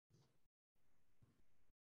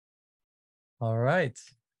All right.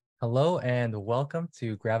 Hello and welcome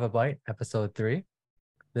to Grab a Byte, episode 3.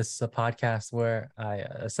 This is a podcast where I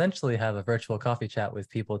essentially have a virtual coffee chat with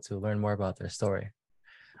people to learn more about their story.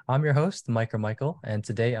 I'm your host, Mike or Michael, and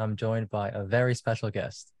today I'm joined by a very special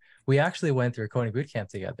guest. We actually went through coding bootcamp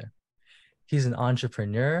together. He's an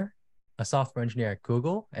entrepreneur, a software engineer at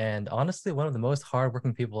Google, and honestly, one of the most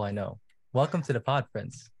hardworking people I know. Welcome to the pod,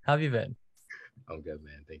 Prince. How have you been? I'm good,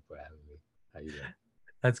 man. Thanks for having me. How you doing?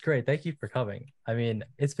 That's great. Thank you for coming. I mean,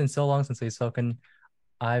 it's been so long since we've spoken.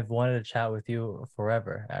 I've wanted to chat with you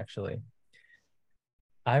forever, actually.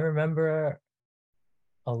 I remember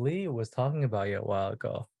Ali was talking about you a while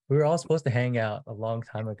ago. We were all supposed to hang out a long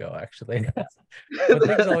time ago, actually. But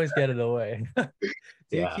things always get in the way.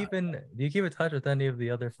 Yeah, Do you keep in touch with any of the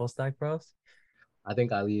other full stack bros? I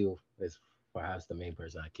think Ali is perhaps the main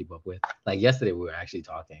person I keep up with. Like yesterday, we were actually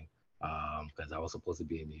talking because I was supposed to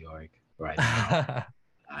be in New York right now.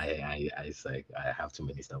 I it's like I have too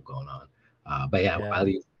many stuff going on. But yeah, Yeah.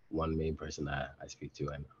 Ali is one main person that I speak to,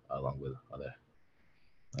 and along with other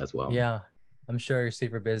as well. Yeah. I'm sure you're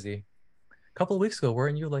super busy. A couple of weeks ago,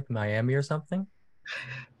 weren't you like Miami or something?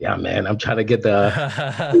 Yeah, man, I'm trying to get the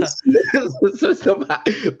system,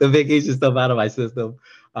 the vacation stuff out of my system.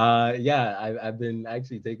 Yeah, I've been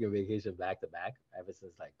actually taking vacation back to back ever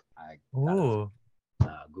since like I got into Ooh.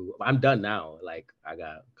 Google. I'm done now. Like I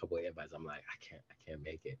got a couple of invites. I'm like, I can't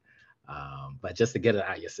make it. But just to get it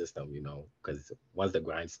out of your system, because once the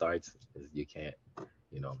grind starts, you can't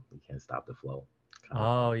stop the flow, kind of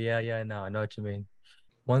Oh thing. yeah, yeah, no, I know what you mean.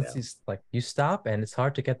 Yeah, Once you stop and it's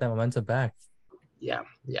hard to get that momentum back. yeah,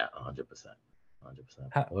 100%, 100%.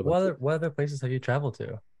 How, What about you? what other places have you traveled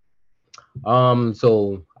to?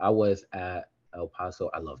 So I was at El Paso.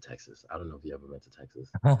 I love Texas. I don't know if you ever been to Texas.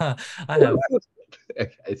 I have.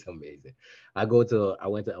 It's amazing. I went to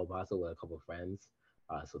El Paso with a couple of friends.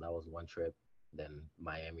 So that was one trip. Then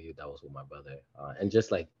Miami, that was with my brother. And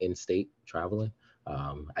just like in-state traveling.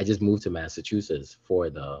 I just moved to Massachusetts for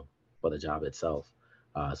the job itself.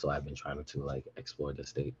 So I've been trying to like explore the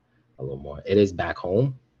state a little more. It is back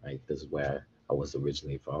home, right? This is where I was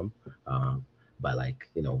originally from. But like,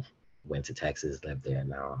 went to Texas, lived there.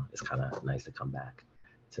 Now it's kind of nice to come back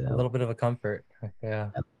A to little bit of a comfort. Yeah.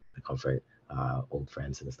 the comfort, old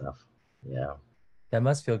friends and stuff. Yeah, That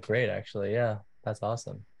must feel great, actually. Yeah. That's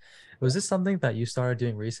awesome. Was yeah. this something that you started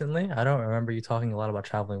doing recently? I don't remember you talking a lot about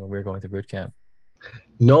traveling when we were going to boot camp.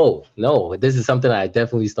 No, no, this is something I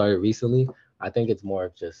definitely started recently. I think it's more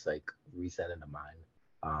of just like resetting the mind.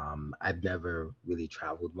 I've never really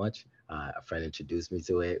traveled much. A friend introduced me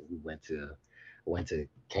to it. We went to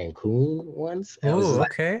Cancun once, and I was Oh, just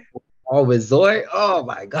like, okay. oh, resort. Oh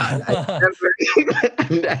my god, I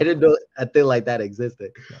never, I didn't know a thing like that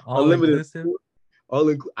existed. All Unlimited inclusive.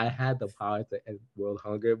 food, I had the power to end world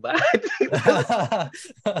hunger, but I think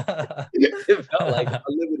it felt like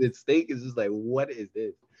unlimited steak is just like, what is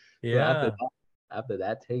this? So Yeah. after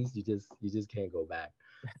that taste, you just can't go back.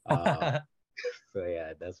 Uh, so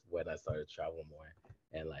yeah, that's when I started traveling more.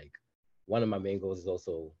 And like one of my main goals is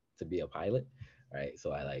also to be a pilot, right?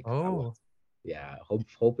 So I want, Oh, yeah,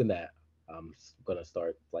 hoping that I'm gonna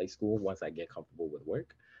start flight school once I get comfortable with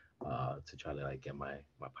work, to try to like get my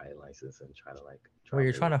pilot license and try to like where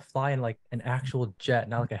you're travel. trying to fly in like an actual jet,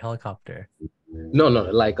 not like a helicopter. No, no,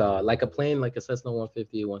 like a plane, like a Cessna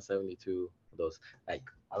 150, 172. Those, like,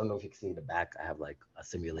 I don't know if you can see in the back. I have like a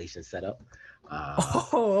simulation setup. Uh,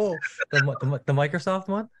 Oh, the Microsoft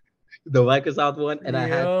one? the Microsoft one, and I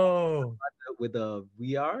had Yo. with the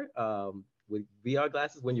VR, with VR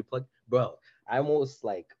glasses when you plug, bro. I almost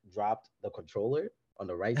like dropped the controller on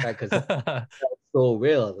the right side because it felt so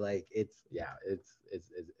real. Like it's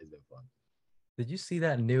been fun. Did you see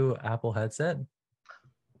that new Apple headset?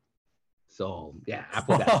 So yeah,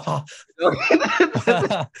 Apple got to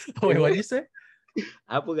chill. Wait, what did you say?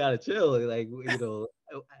 Apple got to chill. Like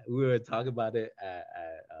we were talking about it at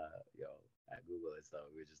Google and stuff.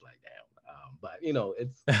 We were just like, damn. But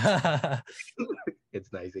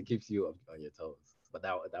it's nice. It keeps you on your toes. But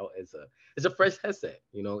that it's a fresh headset.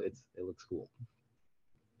 It looks cool.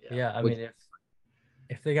 Yeah. Yeah, I Which mean,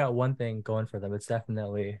 if they got one thing going for them, it's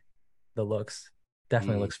definitely the looks.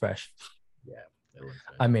 Definitely mm, looks fresh. yeah, it looks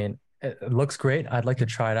I nice. mean, it looks great. I'd like to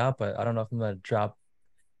try it out, but I don't know if I'm gonna drop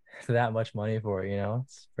that much money for it,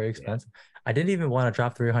 it's very Yeah. expensive. I didn't even want to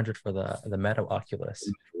drop 300 for the Meta Oculus.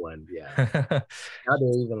 One, yeah. Now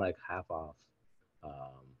they're even like half off,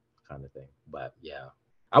 kind of thing. But yeah,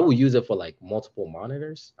 I will use it for like multiple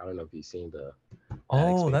monitors. I don't know if you've seen that Oh,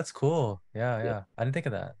 experience. that's cool. Yeah, Yeah, yeah. I didn't think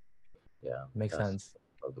of that. yeah, Makes that's sense.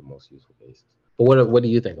 one of the most useful cases. But what do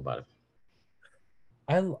you think about it?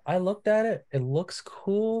 I looked at it. It looks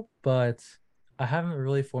cool, but I haven't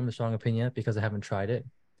really formed a strong opinion yet because I haven't tried it.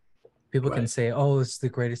 People can Right. say, "Oh, it's the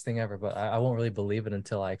greatest thing ever," but I won't really believe it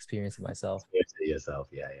until I experience it myself. Experience it yourself.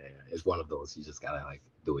 Yeah, yeah, yeah. It's one of those you just gotta like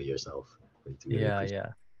do it yourself to really Yeah, appreciate. yeah.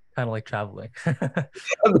 Kind of like traveling.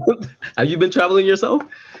 Have you been traveling yourself?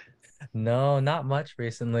 No, not much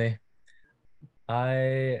recently.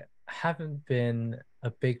 I haven't been a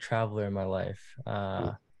big traveler in my life.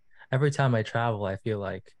 Every time I travel, I feel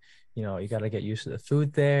like, you got to get used to the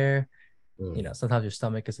food there. Mm, Sometimes your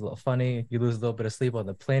stomach is a little funny. You lose a little bit of sleep on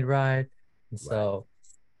the plane ride. And right. so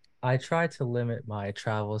I try to limit my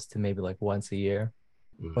travels to maybe like once a year.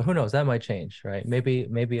 But who Mm. knows? That might change, right?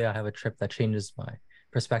 Maybe I have a trip that changes my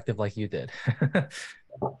perspective like you did.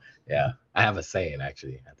 Yeah, I have a saying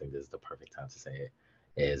actually. I think this is the perfect time to say it.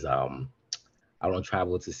 Is I don't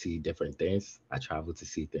travel to see different things. I travel to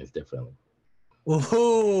see things differently.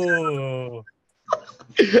 Ooh.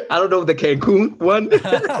 I don't know the Cancun one,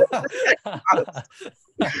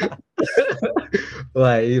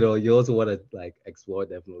 but you also want to like explore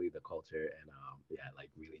definitely the culture and yeah, like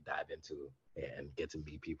really dive into and get to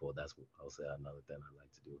meet people. That's also another thing I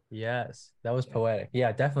like to do. Yes, that was Yeah. poetic.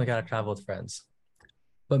 Yeah, definitely got to travel with friends.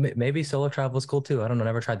 But maybe solo travel is cool too. I don't know,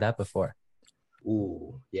 never tried that before.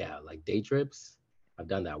 Ooh, yeah, like day trips. I've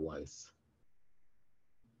done that once,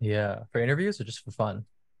 Yeah, for interviews or just for fun?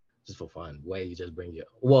 just for fun. Where you just bring your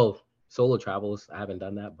solo travels. I haven't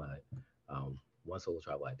done that, but one solo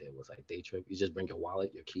travel I did was like day trip. You just bring your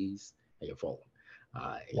wallet, your keys, and your phone,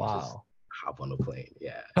 and you just Wow. hop on the plane.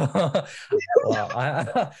 Yeah,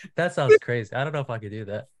 Wow. That sounds crazy. I don't know if I could do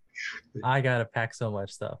that. I gotta pack so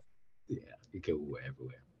much stuff. yeah, you can Uber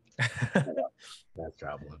everywhere. That's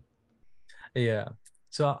traveling. Yeah.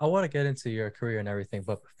 So I want to get into your career and everything,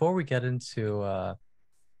 but before we get into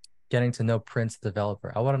getting to know Prince the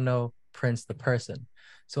developer, I want to know Prince the person.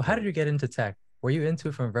 So how did Mm, you get into tech? Were you into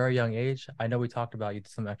it from a very young age? I know we talked about you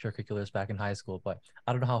did some extracurriculars back in high school, but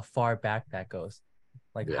I don't know how far back that goes.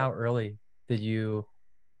 Like yeah. how early did you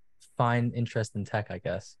find interest in tech, I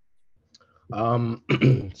guess? Um,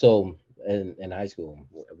 so in high school,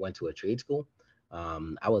 went to a trade school.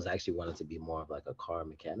 I was actually wanted to be more of like a car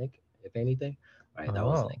mechanic, if anything, right? That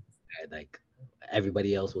was Oh, like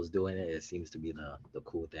everybody else was doing it. It seems to be the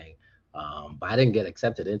cool thing. But I didn't get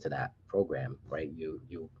accepted into that program, right?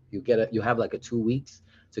 You have like a 2 weeks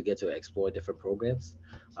to get to explore different programs.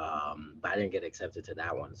 But I didn't get accepted to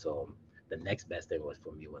that one. So the next best thing was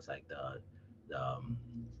for me was like the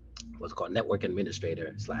what's called network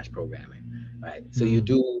administrator slash programming, right? So you mm,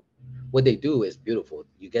 do what they do is beautiful.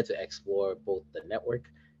 You get to explore both the network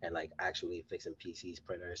and like actually fixing PCs,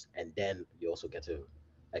 printers, and then you also get to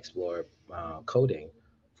explore coding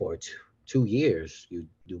for 2 years. You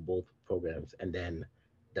do both programs, and then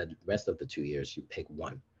the rest of the 2 years you pick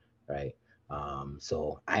one, right?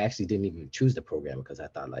 So I actually didn't even choose the program because I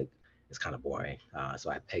thought like it's kind of boring. So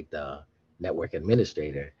I picked the network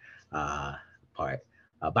administrator uh, part,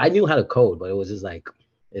 but I knew how to code, but it was just like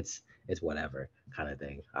it's whatever kind of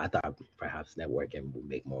thing. I thought perhaps networking would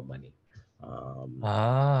make more money. Um,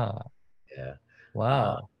 ah, yeah, uh,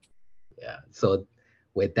 wow. yeah. So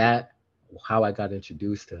with that, how I got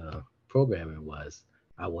introduced to programming was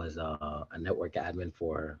I was a network admin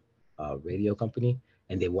for a radio company,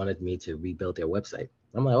 and they wanted me to rebuild their website.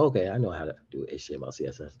 I'm like, okay, I know how to do HTML,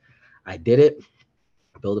 CSS. I did it,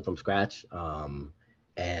 build it from scratch,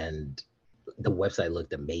 and the website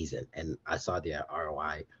looked amazing, and I saw their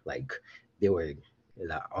ROI. Like they were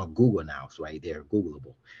like, on Google now, so right? They're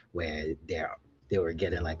Googleable, where they were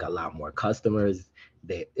getting like a lot more customers.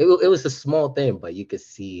 It was a small thing, but you could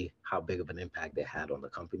see how big of an impact they had on the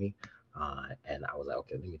company. And I was like,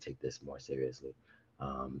 okay, let me take this more seriously.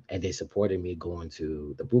 And they supported me going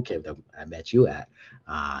to the boot camp that I met you at.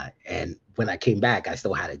 And when I came back, I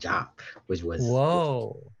still had a job, which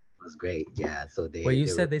Whoa. was great. Yeah, so Wait, you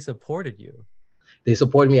they were said they supported you. they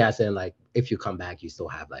supported me as in like if you come back, you still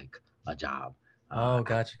have like a job Oh, after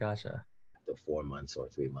gotcha, gotcha. 4 months or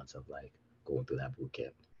 3 months of like going through that boot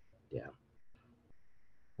camp. Yeah.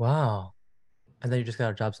 Wow. And then you just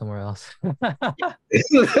got a job somewhere else.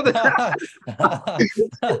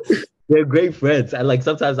 They're great friends. And like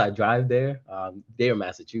sometimes I drive there. They're in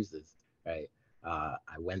Massachusetts, right? I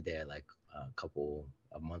went there like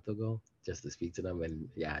a month ago just to speak to them, and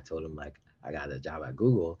yeah, I told them like I got a job at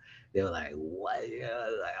Google. They were like, "What?" Yeah, I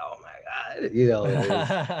was like, "Oh my god!" It was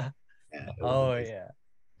yeah, it was Oh amazing. yeah.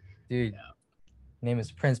 Dude, Yeah. name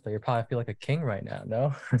is Prince, but you probably feel like a king right now,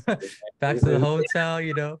 no? Back to the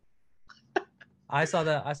hotel. I saw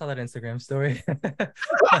that Instagram story.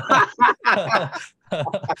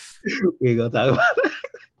 We ain't gonna talk about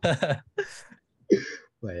it.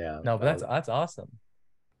 But yeah, No, but that's awesome.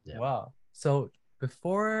 yeah. Wow. So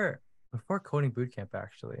before before coding bootcamp,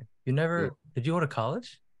 actually, you Mm. never did you go to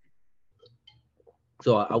college?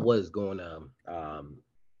 So I was going to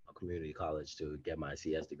a community college to get my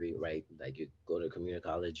CS degree, right? Like you go to community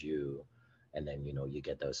college, and then you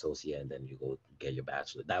get the associate, and then you go get your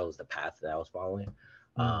bachelor. That was the path that I was following.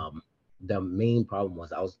 Mm. Um, the main problem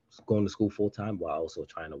was I was going to school full time while also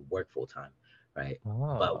trying to work full time, right?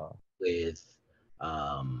 But Oh. with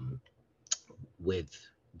um, with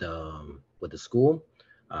the school,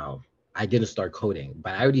 um, I didn't start coding,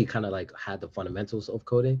 but I already kind of like had the fundamentals of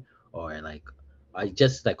coding, or like I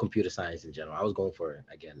just like computer science in general. I was going for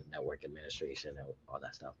again network administration and all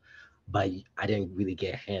that stuff, but I didn't really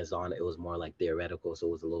get hands on. It was more like theoretical, so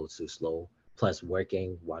it was a little too slow. Plus,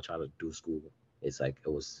 working while trying to do school, it's like it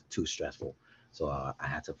was too stressful. So I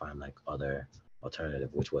had to find like other alternative,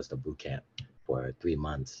 which was the boot camp for 3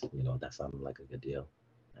 months. That sounded like a good deal,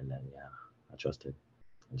 and then yeah, I trusted.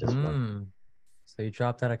 I just went. Mm. So you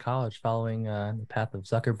dropped out of college following the path of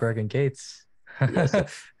Zuckerberg and Gates. Yes, sir.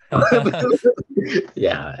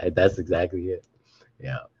 Yeah, that's exactly it.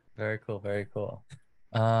 Yeah. Very cool, very cool.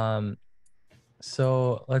 Um,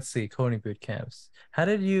 so let's see, coding boot camps. How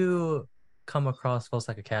did you come across Full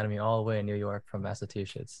Stack Academy all the way in New York from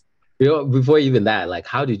Massachusetts? Before even that, like,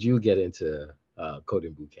 how did you get into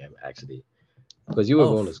coding boot camp actually? Because you were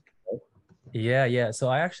Oh, going to school. yeah, yeah. So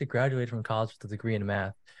I actually graduated from college with a degree in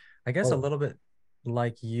math. I guess a Oh, little bit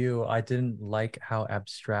like you, I didn't like how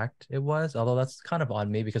abstract it was, although that's kind of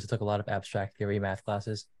on me because I took a lot of abstract theory math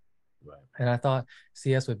classes. right, And I thought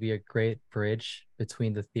CS would be a great bridge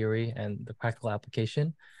between the theory and the practical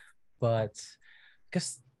application. But I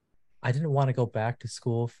guess I didn't want to go back to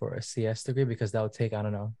school for a CS degree because that would take, I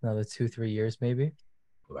don't know, another 2, 3 years maybe.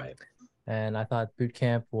 right. And I thought boot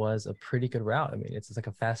camp was a pretty good route. I mean, it's like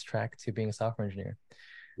a fast track to being a software engineer.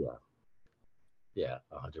 Yeah, yeah,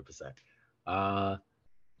 100%. Uh,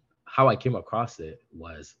 how I came across it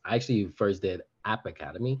was I actually first did App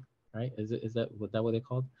Academy, right? Is that what they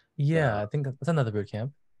called? Yeah, The I think that's another boot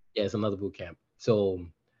camp. Yeah, it's another boot camp. So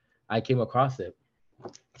I came across it.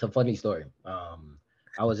 It's a funny story.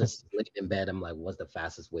 I was just laying in bed. I'm like, what's the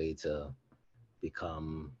fastest way to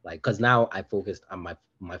become like? Because now I focused on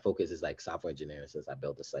my focus is like software engineering since I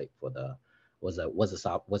built the site for the what's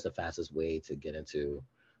the fastest way to get into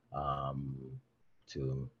um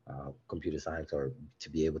computer science or to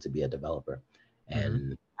be able to be a developer. Mm-hmm.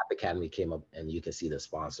 And App Academy came up and you can see the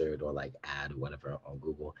sponsored or like ad or whatever on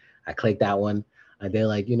Google. I clicked that one and they're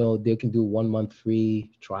like, they can do 1 month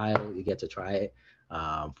free trial. You get to try it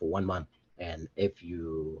for 1 month. And if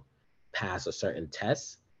you pass a certain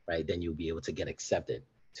test, right, then you'll be able to get accepted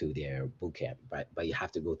to their boot camp, right? But you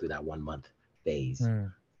have to go through that 1 month phase.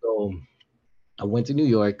 Mm. So I went to New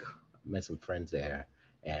York, met some friends there,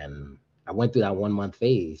 and I went through that 1 month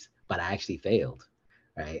phase, but I actually failed,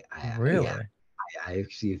 right? Yeah, Really? I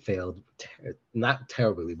actually failed, not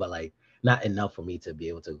terribly, but like not enough for me to be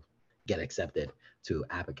able to get accepted to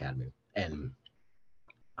App Academy. And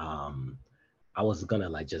um, I was gonna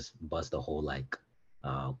like just bust the whole like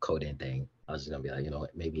coding thing. I was just gonna be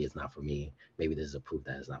like, maybe it's not for me. Maybe this is a proof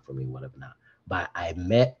that it's not for me, whatever not. But I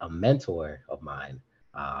met a mentor of mine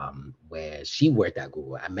where she worked at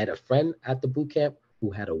Google. I met a friend at the boot camp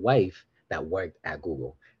who had a wife that worked at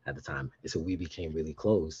Google at the time. And so we became really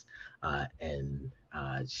close. And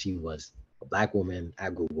she was a Black woman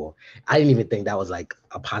at Google. I didn't even think that was like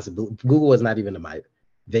a possibility. Google was not even in my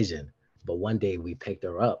vision. But one day we picked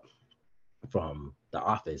her up from the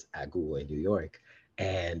office at Google in New York.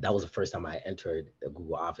 And that was the first time I entered the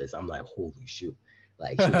Google office. I'm like, holy shoot.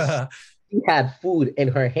 Like she had food in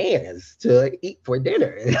her hands to eat for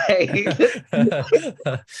dinner.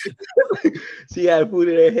 She had food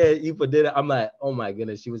in her hand, eat for dinner. I'm like, oh my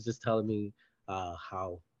goodness. She was just telling me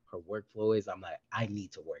how her workflow is. I'm like, I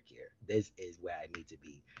need to work here. This is where I need to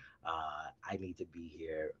be. I need to be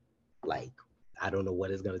here. Like, I don't know what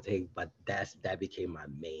it's gonna take, but that became my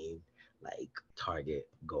main like target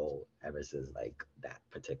goal ever since like that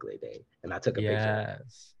particular day. And I took a picture.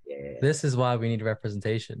 Yes. Yeah, This is why we need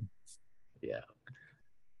representation. yeah, yeah,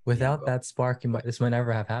 Without bro. that spark, this might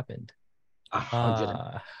never have happened. 100,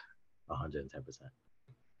 Uh, 110%.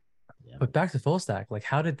 Yeah. but back to full stack, like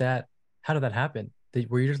how did that happen?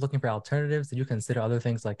 Were you just looking for alternatives? Did you consider other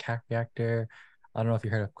things like Hack Reactor? I don't know if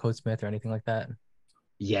you heard of Codesmith or anything like that.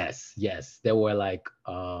 Yes, yes. There were like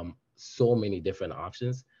so many different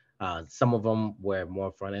options. Some of them were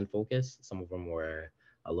more front end focused. Some of them were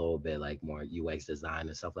a little bit like more UX design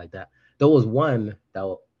and stuff like that. There was one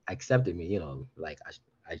that accepted me. Like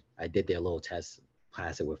I did their little test,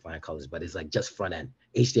 passed it with flying colors, but it's like just front end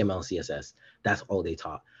HTML, CSS. That's all they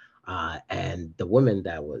taught. And the woman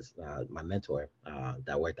that was my mentor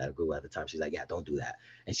that worked at Google at the time, she's like, yeah, don't do that.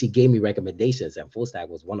 And she gave me recommendations, and full stack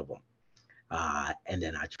was one of them. And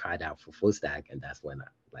then I tried out for full stack, and that's when,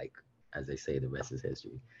 like, as they say, the rest is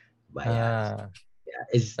history. But yeah, Ah,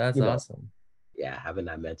 it's, that's awesome. yeah, having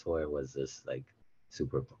that mentor was just like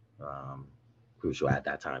super crucial at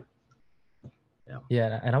that time. Yeah.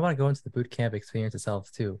 Yeah, and I want to go into the boot camp experience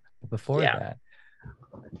itself too. But before Yeah. that,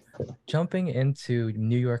 jumping into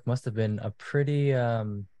New York must have been a pretty I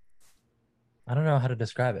don't know how to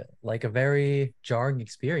describe it, like a very jarring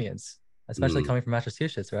experience, especially Mm, coming from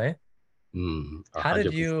Massachusetts, right? a How did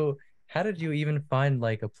hundred percent. you how did you even find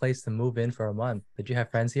like a place to move in for a month? Did you have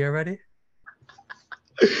friends here already?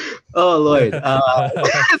 Oh Lord.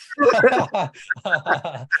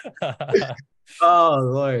 Oh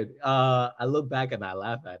Lord. I look back and I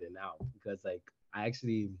laugh at it now because like I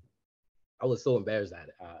actually I was so embarrassed at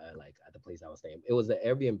like at the place I was staying. It was an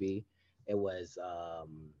Airbnb. It was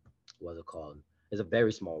what's it called? It's a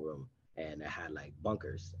very small room and it had like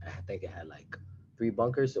bunkers. I think it had like three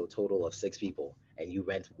bunkers, so a total of six people, and you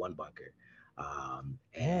rent one bunker.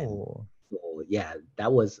 And Oh, so yeah,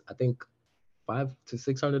 that was I think $500 to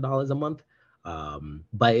 $600 a month.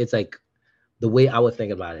 But it's like the way I was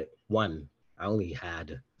thinking about it, one, I only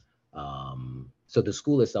had so the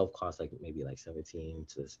school itself cost like maybe like 17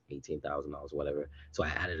 to $18,000, whatever. So I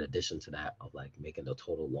added addition to that of like making the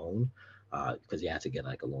total loan, because you had to get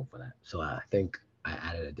like a loan for that. So I think I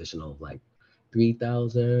added additional of like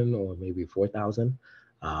 3,000 or maybe 4,000.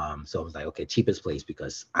 So I was like, okay, cheapest place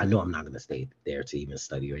because I know I'm not gonna stay there to even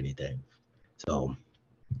study or anything. So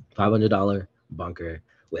 $500 bunker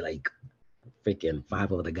with like freaking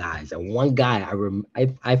five of the guys, and one guy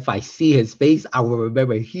if I see his face, I will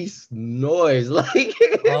remember he snores like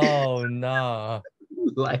oh no.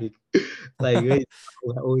 like I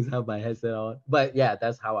always have my headset on. But yeah,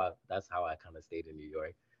 that's how I kind of stayed in New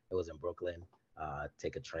York. It was in Brooklyn.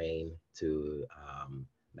 Take a train to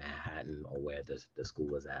Manhattan or where the school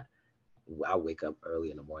was at. I'll wake up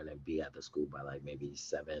early in the morning and be at the school by like maybe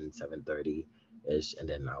 7:30 ish, and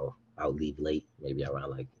then I'll leave late, maybe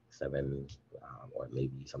around like 7, or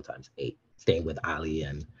maybe sometimes 8, staying with Ali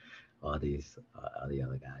and all the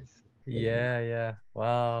other guys. Yeah, yeah.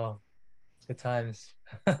 Wow. Good times.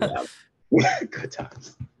 Yeah, good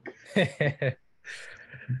times. Yeah,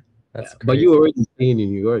 That's but you were crazy. already staying in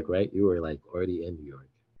New York, right? You were like already in New York.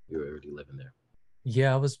 You were already living there.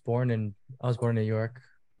 Yeah, I was born in New York,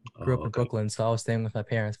 grew up Oh, in okay. Brooklyn, so I was staying with my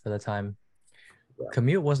parents for the time. Yeah.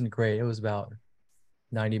 Commute wasn't great. It was about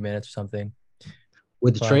 90 minutes or something.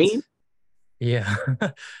 With the But train? yeah.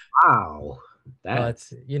 Wow, But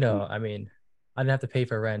that's I mean, I didn't have to pay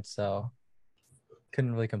for rent, so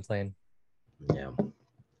couldn't really complain. yeah.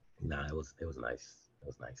 Nah, it was nice. It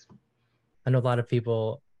was nice. I know a lot of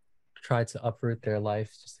people try to uproot their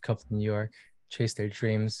life just to come to New York, chase their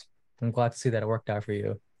dreams. I'm glad to see that it worked out for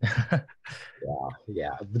you. Yeah,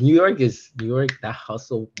 yeah. But New York. That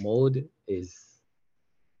hustle mode is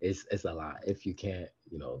a lot. If you can't,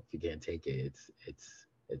 if you can't take it,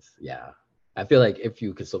 it's yeah. I feel like if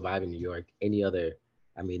you could survive in New York, any other,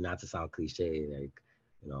 I mean, not to sound cliche, like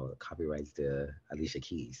copyrights to Alicia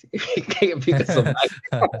Keys. If you could survive,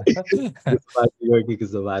 you could survive New York, you could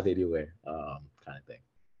survive anywhere, kind of thing.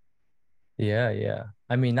 Yeah, yeah.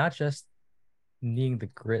 I mean, not just needing the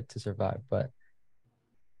grit to survive, but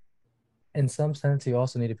in some sense, you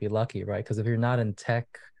also need to be lucky, right? Because if you're not in tech,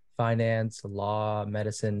 finance, law,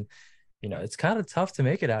 medicine, it's kind of tough to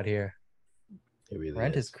make it out here. It really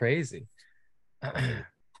Rent is is. crazy. It really,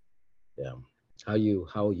 yeah. How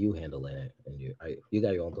you handling it? And you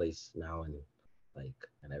got your own place now and like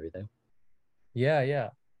and everything. Yeah, yeah.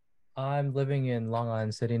 I'm living in Long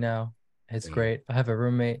Island City now. It's Mm. great. I have a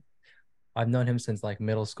roommate. I've known him since like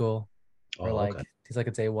middle school, or Oh, okay. like he's like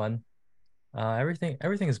a day one. Everything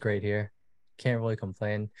is great here. Can't really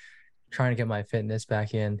complain. Trying to get my fitness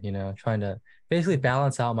back in, trying to basically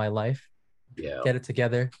balance out my life, Yeah. get it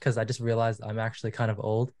together because I just realized I'm actually kind of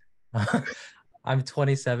old. I'm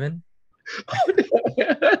 27.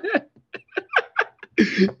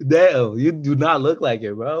 Damn, you do not look like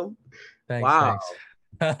it, bro. Thanks, Wow.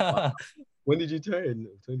 thanks. Wow. When did you turn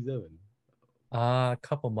 27? A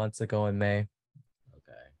couple months ago in May.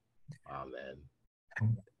 Okay. Wow,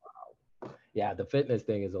 man. Yeah, the fitness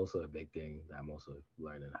thing is also a big thing that I'm also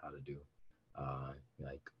learning how to do.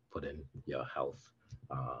 Like put in your health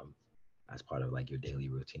um as part of like your daily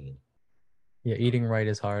routine. Yeah, eating right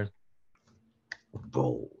is hard.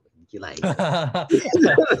 Bro, you like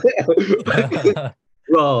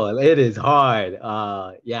bro, it is hard.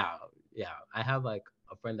 Yeah, yeah. I have like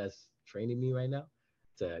a friend that's training me right now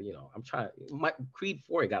to, I'm trying. My Creed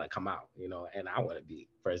 4 got to come out, and I want to be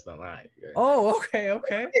first in line. Oh, okay,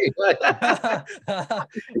 okay. I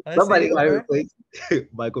Somebody see. got to Okay. replace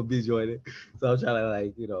Michael B. Jordan, so I'm trying to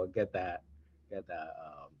like, get that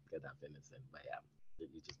fitness in. But yeah, you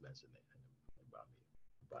just mentioned it.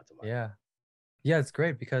 It brought to mind. Yeah. Yeah, it's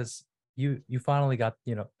great because you finally got,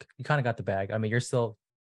 you kind of got the bag. I mean, you're still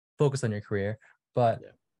focused on your career, but Yeah.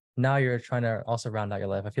 now you're trying to also round out your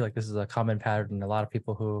life. I feel like this is a common pattern in a lot of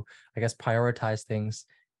people who, I guess, prioritize things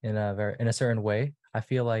in a certain way. I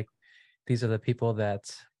feel like these are the people that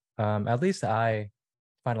at least I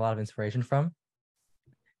find a lot of inspiration from.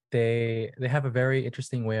 They have a very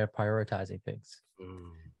interesting way of prioritizing things,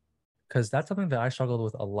 Mm, because that's something that I struggled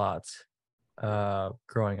with a lot yeah.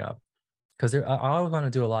 growing up, because I always want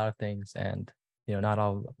to do a lot of things, and not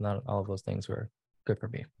all of those things were good for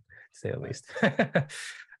me, to say the Right. least.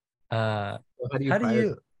 uh So how do you how do prioritize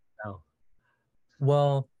you now?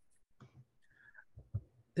 well,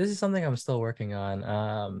 this is something I'm still working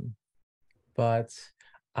on, but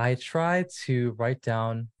I try to write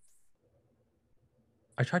down,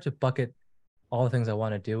 I try to bucket all the things I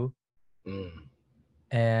want to do Mm,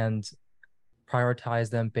 and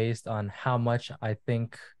prioritize them based on how much I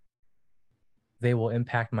think they will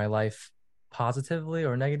impact my life positively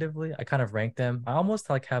or negatively. I kind of rank them. I almost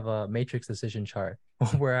like have a matrix decision chart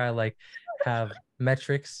where I like have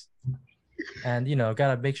metrics, and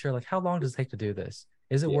gotta make sure, like, how long does it take to do this?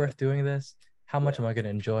 Is it yeah. worth doing this? How much Yeah. am I going to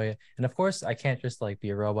enjoy it? And of course, I can't just like be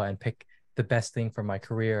a robot and pick the best thing for my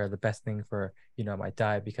career or the best thing for my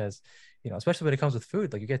diet, because especially when it comes with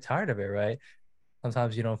food, like, you get tired of it, right?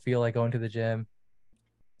 Sometimes you don't feel like going to the gym.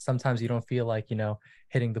 Sometimes you don't feel like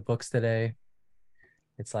hitting the books today.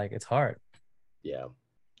 It's like, it's hard. Yeah.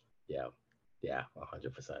 Yeah. Yeah.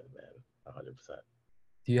 100%, man. 100%.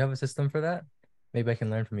 Do you have a system for that? Maybe I can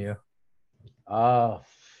learn from you. Uh,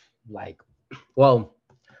 like, well,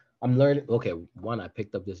 I'm learning. Okay, one, I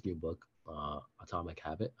picked up this new book, Atomic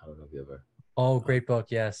Habit. I don't know if you ever. Oh, Uh, great book.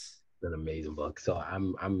 Yes. it's an amazing book. So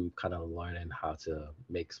I'm kind of learning how to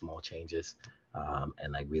make small changes,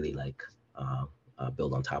 and like really like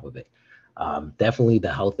build on top of it. Definitely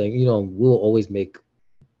the health thing. We'll always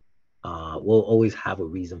have a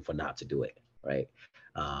reason for not to do it, right?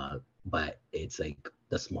 But it's like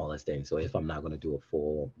the smallest thing. So if I'm not going to do a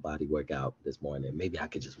full body workout this morning, maybe I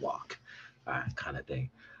could just walk, kind of thing.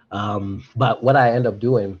 But what I end up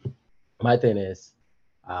doing, my thing is,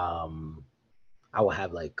 um, I will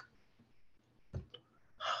have like,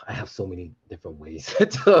 I have so many different ways to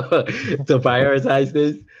prioritize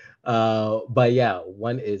this. But yeah,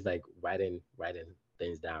 one is like writing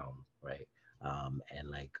things down, right? And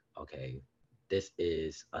like, okay, this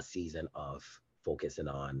is a season of focusing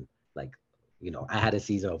on like, I had a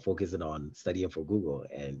season of focusing on studying for Google,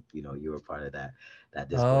 and you were part of that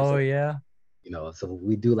discourse. Oh, yeah. So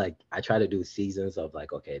we do like, I try to do seasons of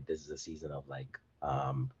like, okay, this is a season of like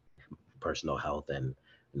personal health and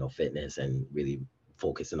fitness, and really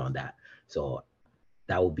focusing on that. So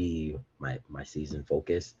that will be my season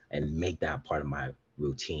focus, and make that part of my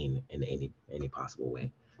routine in any possible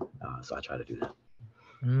way. So I try to do that.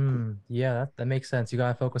 Yeah, that makes sense. You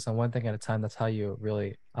gotta focus on one thing at a time. That's how you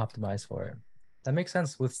really optimize for it. That makes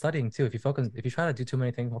sense with studying too. If you try to do too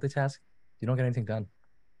many things, multitask, you don't get anything done.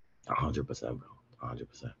 100%, bro.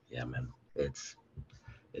 100%. Yeah, man. It's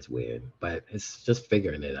weird, but it's just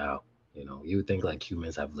figuring it out. You would think like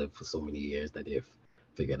humans have lived for so many years that they've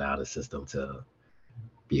figured out a system to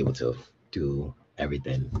be able to do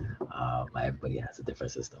everything, but everybody has a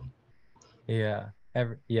different system. Yeah,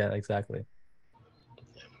 exactly.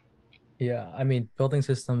 Yeah, I mean, building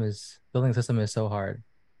system is so hard.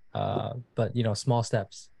 But small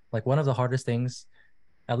steps. Like, one of the hardest things,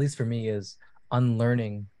 at least for me, is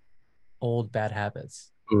unlearning old bad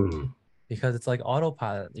habits, Mm, because it's like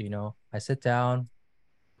autopilot. I sit down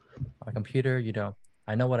on a computer,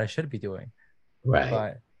 I know what I should be doing, right.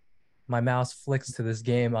 but my mouse flicks to this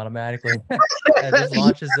game automatically and just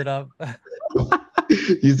launches it up.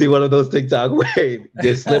 You see one of those TikTok where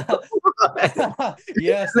they slip up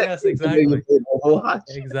Yes, yes, and then you exactly. play Overwatch.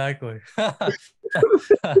 Exactly.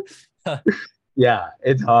 Yeah,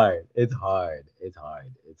 it's hard. It's hard. It's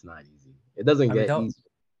hard. It's not easy. It doesn't I mean, get easy.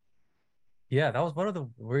 yeah, that was one of the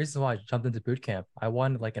reasons why I jumped into boot camp. I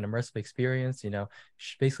wanted like an immersive experience,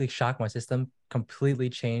 basically shock my system, completely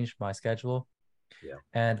change my schedule. Yeah.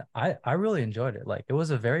 And I really enjoyed it. Like, it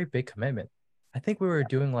was a very big commitment. I think we were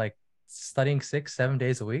doing like studying 6, 7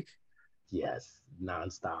 days a week. Yes.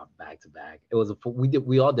 Nonstop, back to back. It was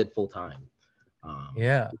we all did full time. Um,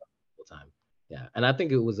 Yeah. full time. Yeah. And I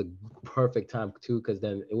think it was a perfect time too, because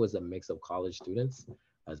then it was a mix of college students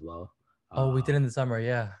as well. Oh, we did um, in the summer.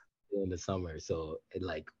 Yeah. in the summer. So it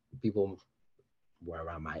like people were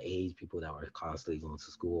around my age, people that were constantly going to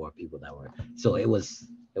school, or people that were. So it was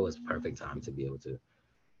perfect time to be able to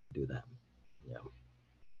do that. Yeah,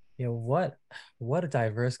 Yeah. What a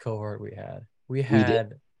diverse cohort we had. we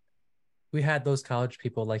did. We had those college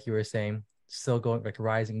people, like you were saying, still going like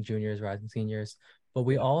rising juniors, rising seniors. But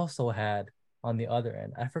we Yeah, also had on the other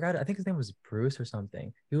end, I forgot, I think his name was Bruce or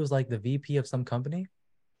something. He was like the VP of some company.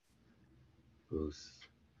 Bruce.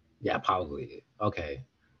 Yeah, probably. Okay,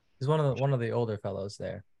 He's one of the older fellows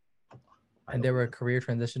there. I And know they who were it is. career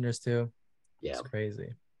transitioners too. Yeah, It's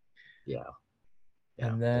crazy. yeah, yeah.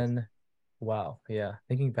 And That's then, wow, yeah,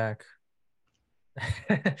 thinking back,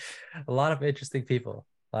 a lot of interesting people,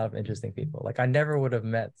 a lot of interesting people. Like I never would have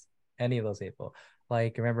met any of those people.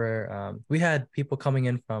 Like remember, we had people coming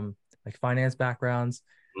in from like finance backgrounds.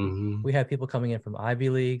 hmm We had people coming in from Ivy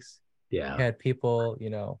Leagues. We yeah, had people,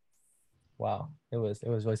 wow, it was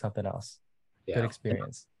really something else. Good yeah. And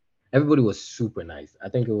experience. everybody was super nice. I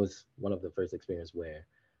think it was one of the first experience where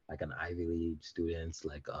like an Ivy League students,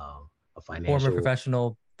 like a Former financial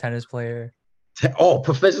professional tennis player. oh,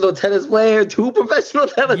 professional tennis player, two professional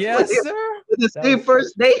tennis Yes, players sir. with the That same was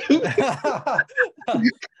first name that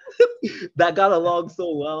that got along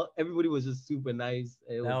so well. Everybody was just super nice.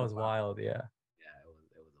 It was a was vibe. wild. Yeah. Yeah, it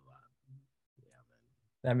was a vibe.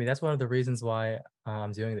 Yeah, I mean, that's one of the reasons why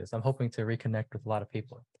I'm doing this. I'm hoping to reconnect with a lot of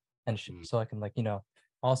people, and man. so I can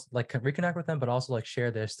also like reconnect with them, but also like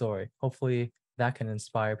share their story. Hopefully, that can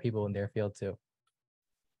inspire people in their field too.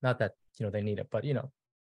 Not that they need it, but it's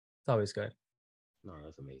always good. No,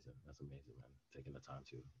 that's amazing. That's amazing, man. Taking the time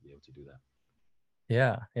to be able to do that.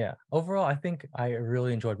 Yeah, yeah. Overall, I think I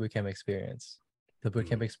really enjoyed bootcamp experience. The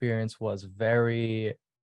bootcamp Mm, experience was very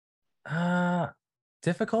uh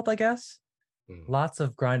difficult, I guess. mm, Lots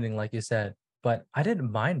of grinding, like you said, but I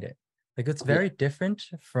didn't mind it. Like it's yeah. very different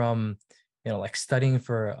from, like studying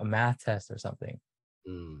for a math test or something.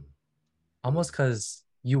 Mm, Almost mm, because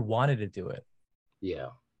you wanted to do it. yeah.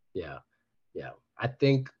 Yeah. Yeah. I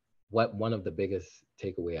think what one of the biggest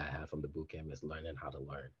takeaway I have from the boot camp is learning how to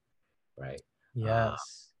learn, right? Uh,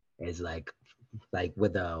 Yes. it's like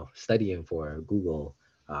with studying for Google,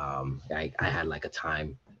 I had like a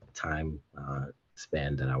time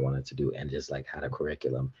span that I wanted to do, and just like had a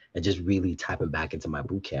curriculum, and just really tapping back into my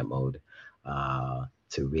boot camp mode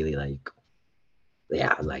to really like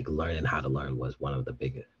yeah, like learning how to learn was one of the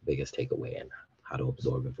biggest takeaway, and how to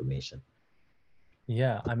absorb information.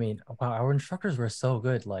 Yeah. I mean, wow, our instructors were so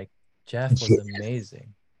good. Like Jeff was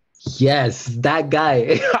amazing. Yes, that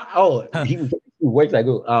guy. Oh, he works at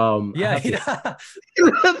Google. I Yeah, have to.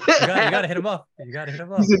 you gotta hit him up. You gotta hit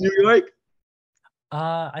him He's up. in New York.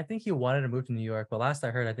 I think he wanted to move to New York, but last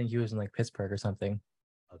I heard, I think he was in like Pittsburgh or something.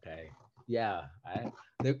 Okay. Yeah.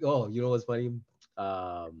 Oh, you know what's funny?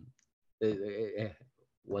 Um,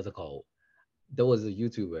 what's it called? There was a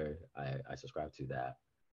YouTuber I subscribed to that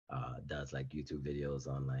does like YouTube videos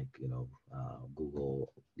on like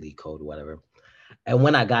Google Leak Code whatever. And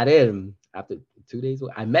when I got in after 2 days,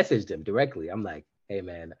 I messaged him directly. I'm like, hey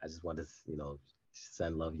man, I just wanted to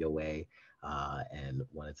send love your way. And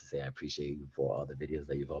wanted to say I appreciate you for all the videos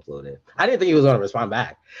that you've uploaded. I didn't think he was gonna respond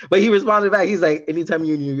back, but he responded back. He's like, anytime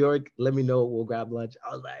you're in New York, let me know. We'll grab lunch.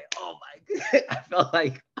 I was like, oh my god. I felt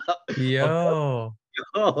like a Yo,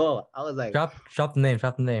 I was like, drop the name,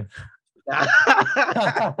 drop the name.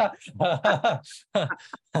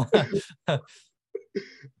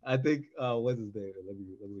 I think what's his name?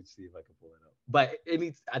 Let me see if I can pull it up. But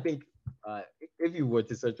I think if you were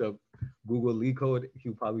to search up Google Leak Code,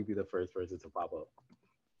 he'll probably be the first person to pop up.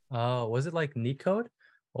 Oh, was it like Neat Code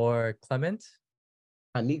or Clement?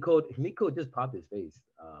 Nico just popped his face.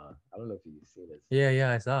 I don't know if you've seen this. Yeah,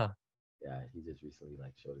 yeah, I saw. Yeah, he just recently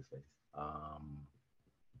like showed his face. I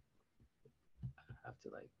have to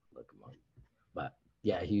like look him up. But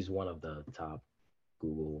yeah, he's one of the top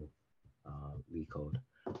Google Leak Code.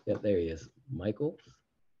 Yep, there he is. Michael?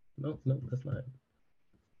 No, no, that's not it.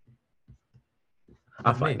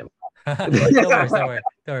 I'll That's find me. him. Don't worry, don't worry,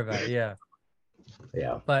 don't worry about it. Yeah,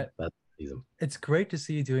 Yeah, but that's him. it's great to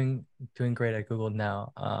see you doing great at Google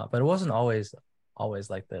now. But it wasn't always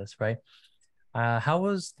like this, right? How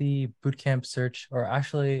was the bootcamp search, or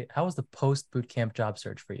actually, how was the post bootcamp job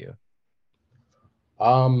search for you?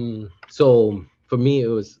 So for me, it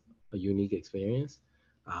was a unique experience,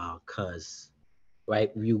 cause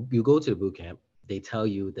right, you go to the boot camp, they tell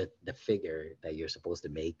you that the figure that you're supposed to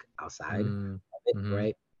make outside of Mm, it, mm-hmm.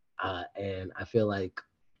 right? And I feel like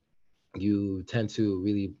you tend to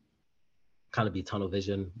really kind of be tunnel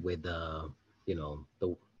vision with the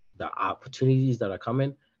opportunities that are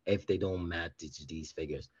coming if they don't match these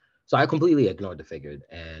figures. So I completely ignored the figure,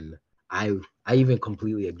 and I I even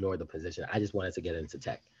completely ignored the position. I just wanted to get into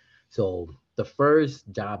tech. So the first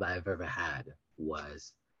job I've ever had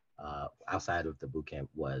was outside of the boot camp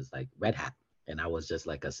was like Red Hat, and I was just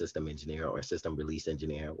like a system engineer or system release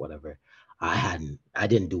engineer, whatever. I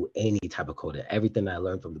didn't do any type of coding. Everything I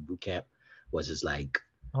learned from the boot camp was just like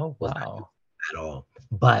Oh, was not used wow. at all.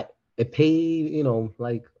 But it paid,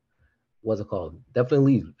 like what's it called?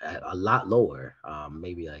 Definitely a lot lower.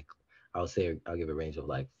 Maybe like I would say I'll give a range of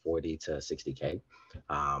like 40 to 60K.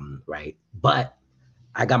 Right. But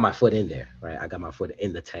I got my foot in there, right? I got my foot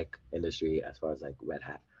in the tech industry as far as like Red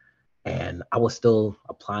Hat. And I was still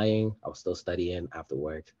applying, I was still studying after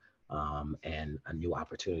work. And a new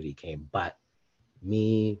opportunity came. But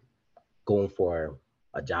me going for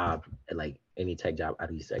a job, like any tech job,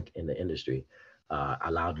 at least like in the industry,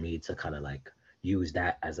 allowed me to kind of like use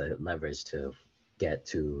that as a leverage to get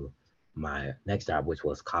to my next job, which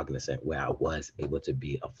was Cognizant, where I was able to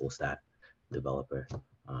be a full stack developer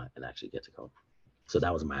and actually get to code. So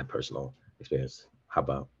that was my personal experience.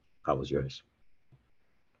 How was yours?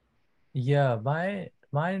 Yeah,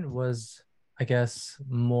 mine was, I guess,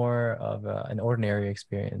 more of an ordinary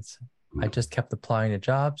experience. I Mm, just kept applying to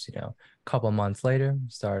jobs, a couple of months later,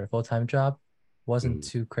 started a full-time job. Wasn't mm,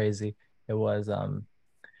 too crazy. It was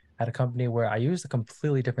at a company where I used a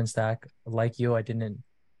completely different stack. Like you, I didn't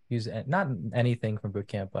use not anything from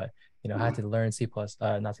bootcamp, but I had mm. to learn C plus,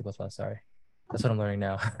 not C plus plus, sorry. That's what I'm learning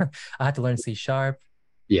now. I had to learn C sharp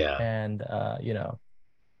Yeah. and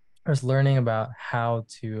just learning about how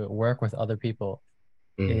to work with other people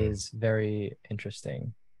Mm, is very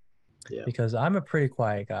interesting yeah. because I'm a pretty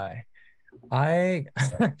quiet guy. I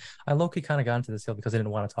I low-key kind of got into this field because I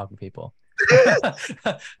didn't want to talk to people.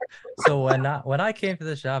 So when I came to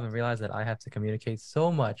this job and realized that I have to communicate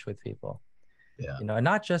so much with people, Yeah. and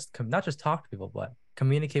not just talk to people, but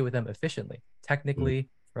communicate with them efficiently, Mm, technically,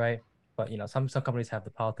 right? But some companies have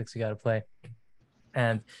the politics you got to play,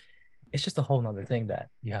 and it's just a whole nother thing that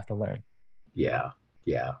you have to learn. yeah.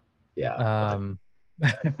 Yeah. Yeah. Um,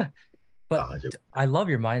 A but hundred. I love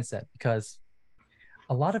your mindset because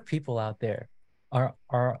a lot of people out there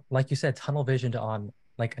are like you said, tunnel visioned on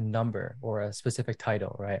like a number or a specific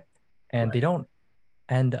title, right? And they Right. don't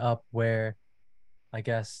end up where I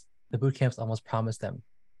guess the boot camps almost promised them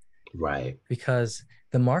Right. because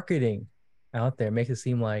the marketing out there makes it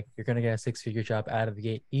seem like you're gonna get a six-figure job out of the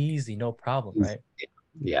gate easy, no problem, right?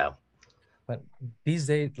 Yeah. But these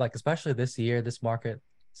days, like especially this year, this market,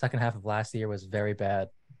 second half of last year was very bad.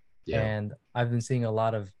 Yeah. And I've been seeing a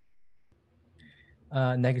lot of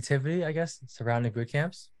negativity, I guess, surrounding boot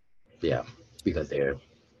camps. Yeah. Because they're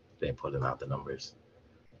putting out the numbers.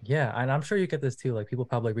 Yeah, and I'm sure you get this too. Like people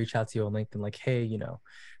probably reach out to you on LinkedIn, like, "Hey,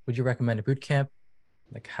 would you recommend a boot camp?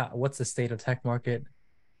 Like, what's the state of tech market?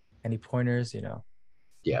 Any pointers?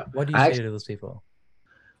 Yeah. What do you I say actually to those people?"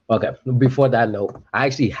 okay. Before that note, I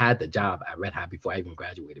actually had the job at Red Hat before I even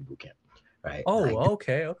graduated boot camp. Right. Oh, Like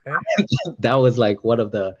okay, okay. that was like one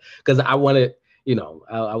of the because I wanted,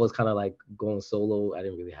 I was kind of like going solo. I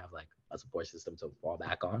didn't really have like a support system to fall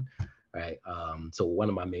back on. Right. So one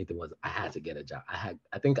of my main thing was I had to get a job.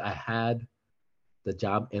 I think I had the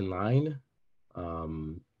job in line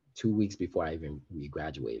um 2 weeks before I even we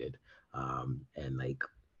graduated. And like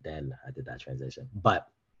then I did that transition. But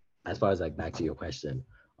as far as like back to your question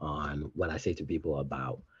on what I say to people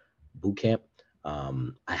about boot camp,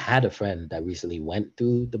 I had a friend that recently went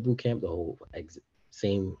through the boot camp, the whole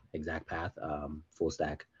same exact path, full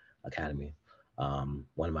stack academy.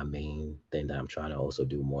 One of my main thing that I'm trying to also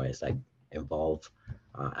do more is like involve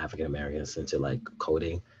African Americans into like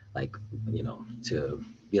coding, like to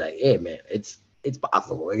be like, hey man, it's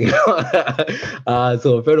possible,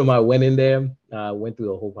 so a friend of mine went in there, went through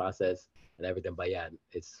the whole process and everything. But yeah,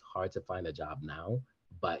 it's hard to find a job now.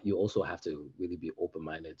 But you also have to really be open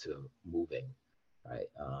minded to moving, right?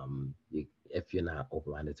 If you're not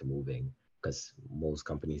open minded to moving, because most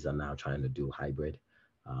companies are now trying to do hybrid,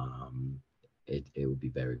 um, it would be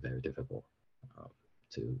very very difficult um,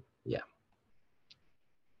 to yeah.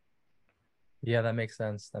 Yeah, that makes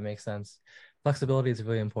sense. That makes sense. Flexibility is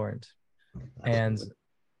really important. And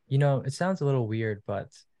Absolutely. it sounds a little weird, but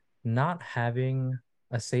not having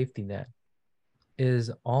a safety net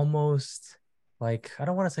is almost like I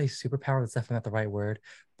don't want to say superpower, that's definitely not the right word,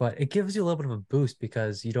 but it gives you a little bit of a boost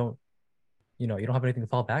because you don't have anything to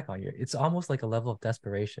fall back on. It's almost like a level of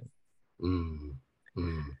desperation. Mm,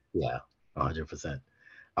 yeah, 100%.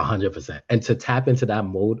 100%. And to tap into that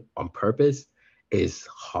mode on purpose is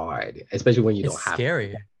hard, especially when you It's don't have to.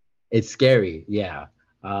 scary. It's scary. Yeah.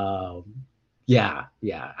 Yeah.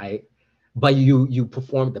 Yeah. But you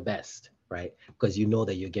perform the best. right? Because you know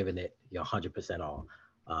that you're giving it your 100% all.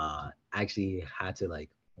 Actually had to like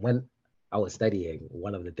when I was studying,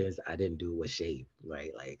 one of the things I didn't do was shave,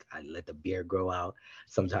 right? Like I let the beard grow out.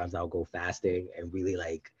 Sometimes I'll go fasting and really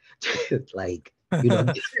like, like,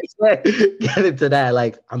 That get into that.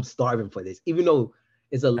 Like I'm starving for this, even though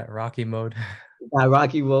it's a Rocky mode.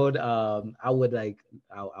 Rocky Road. I would like,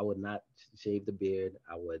 I would not shave the beard.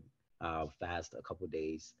 I would fast a couple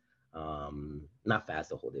days. Not fast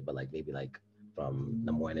the whole day, but like maybe like from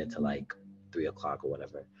the morning to like 3 o'clock or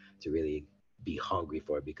whatever to really be hungry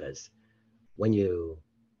for it. Because when you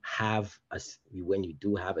when you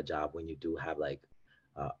do have a job, when you do have like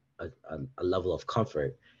uh, a level of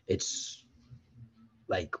comfort, it's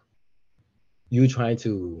like you trying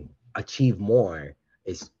to achieve more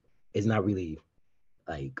is not really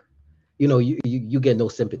like, you get no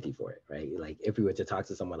sympathy for it, right? Like if we were to talk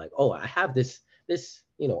to someone like, oh, I have this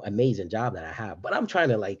amazing job that I have, but I'm trying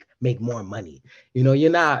to like make more money, you're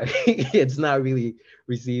not it's not really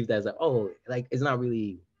received as a, oh, like it's not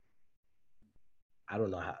really, I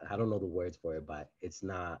don't know the words for it, but it's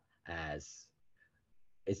not as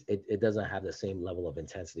it doesn't have the same level of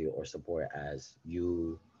intensity or support as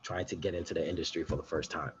you trying to get into the industry for the first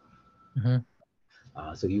time. Mhm.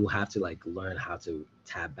 So you have to like learn how to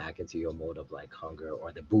tap back into your mode of like hunger,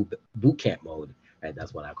 or the boot camp mode, right?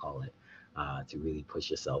 That's what I call it. To really push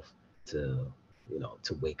yourself to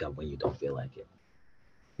to wake up when you don't feel like it.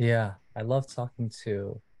 Yeah, I love talking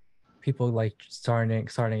to people like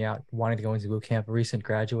starting out, wanting to go into boot camp, recent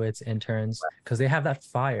graduates, interns, because they have that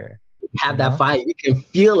fire, You you have that know? fight, you can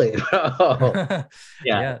feel it, bro.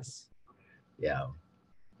 Yeah, Yes. yeah,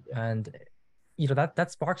 yeah. And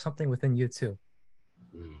that sparks something within you too.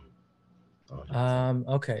 Mm, 100%.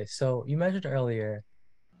 Okay, so you mentioned earlier,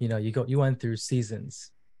 you went through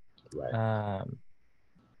seasons. Right. Um,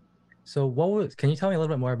 so can you tell me a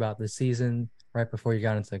little bit more about the season right before you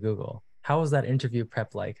got into Google? How was that interview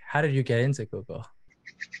prep like? How did you get into Google?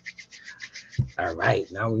 All right,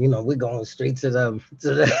 now we're going straight to the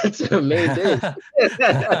to the main dish.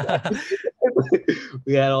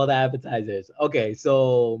 We had all the appetizers. Okay,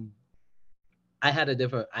 so I had a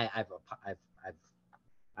different. I've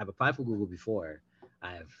I've applied for Google before.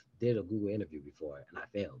 I've did a Google interview before and I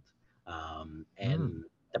failed. Mm. And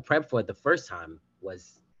the prep for it the first time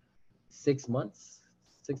was 6 months,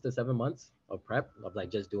 6 to 7 months of prep of like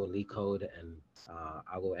just doing lead code and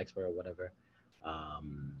Algo Expert or whatever.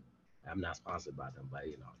 Um, I'm not sponsored by them, but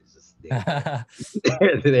it's just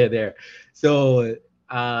they're there. So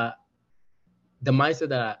uh, the mindset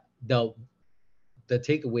that the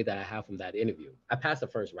takeaway that I have from that interview, I passed the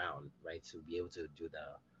first round, right, to be able to do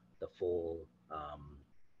the full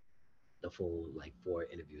like 4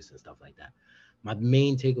 interviews and stuff like that. My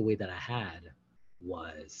main takeaway that I had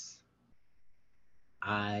was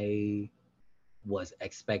I was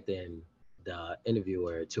expecting the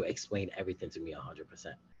interviewer to explain everything to me 100%,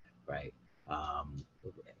 right? Um,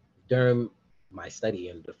 During my study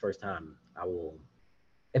and the first time, I will,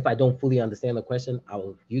 if I don't fully understand the question, I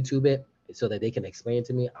will YouTube it so that they can explain it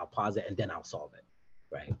to me. I'll pause it and then I'll solve it,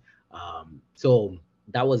 right? So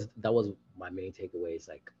that was my main takeaway. Is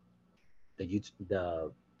like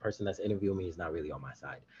the person that's interviewing me is not really on my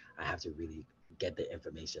side. I have to really get the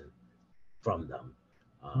information from them.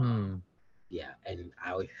 Um, Hmm. yeah, and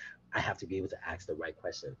I have to be able to ask the right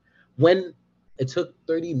question. When it took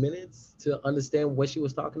 30 minutes to understand what she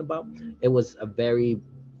was talking about, it was a very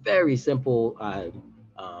simple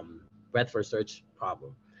breadth first search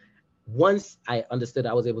problem. Once I understood,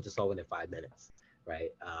 I was able to solve it in 5 minutes, right?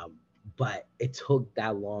 But it took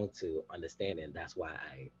that long to understand, and that's why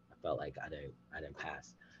I felt like I didn't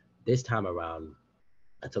pass. This time around,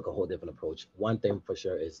 I took a whole different approach. One thing for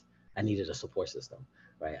sure is I needed a support system,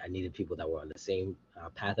 right? I needed people that were on the same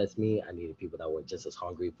path as me. I needed people that were just as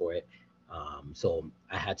hungry for it. So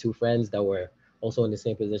I had two friends that were also in the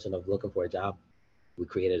same position of looking for a job. We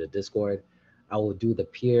created a Discord. I will do the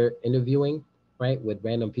peer interviewing, right, with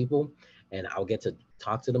random people, and I'll get to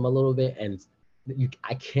talk to them a little bit. And you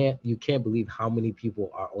can't believe how many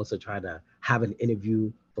people are also trying to have an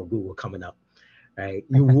interview for Google coming up, right?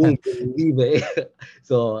 You won't believe it.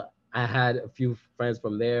 So I had a few friends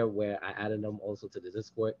from there where I added them also to the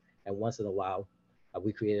Discord, and once in a while,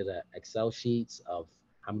 we created a Excel sheets of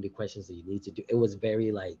how many questions that you need to do. It was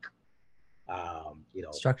very like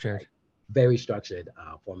Structured. like very structured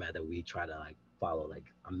format that we try to like follow, like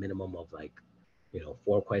a minimum of like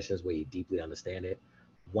 4 questions where you deeply understand it.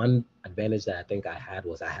 One advantage that I think I had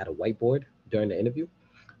was I had a whiteboard during the interview,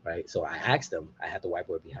 right? So I asked them, I had the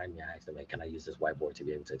whiteboard behind me. I asked them, like, can I use this whiteboard to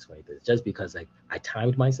be able to explain this? Just because like I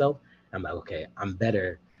timed myself. I'm like, okay, I'm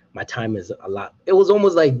better my time is a lot. It was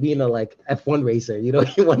almost like being a like F1 racer. You know,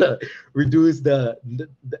 you want to reduce the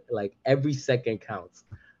like every second counts.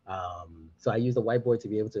 So I use the whiteboard to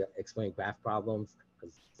be able to explain graph problems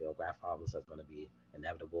because graph problems are going to be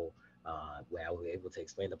inevitable. Where I was able to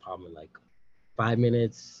explain the problem in like 5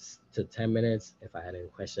 minutes to 10 minutes. If I had any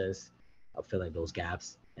questions, I'll fill in those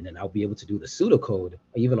gaps, and then I'll be able to do the pseudocode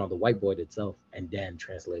even on the whiteboard itself, and then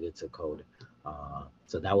translate it to code.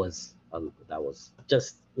 So that was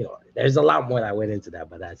just there's a lot more that went into that,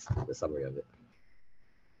 but that's the summary of it.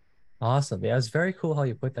 Awesome. Yeah, it's very cool how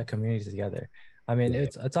you put that community together. I mean, Yeah,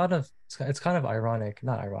 it's kind of ironic,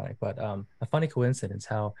 not ironic, but a funny coincidence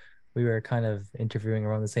how we were kind of interviewing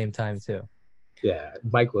around the same time too. yeah.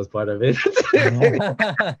 Mike was part of it.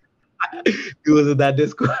 He was in that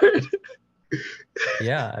Discord.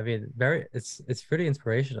 Yeah, I mean, it's pretty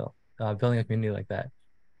inspirational, building a community like that.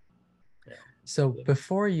 Yeah. So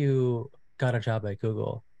before you got a job at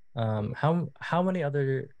Google, Mm. how many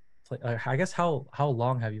other, I guess how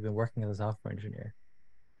long have you been working as a software engineer?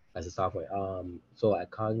 As a software. So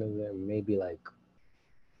at Cognitive, maybe like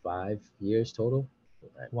 5 years total.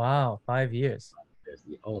 Like Wow, 5 years.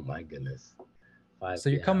 oh my goodness, five. So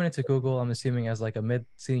you're Yeah, coming into Google, I'm assuming, as like a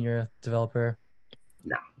mid-senior developer.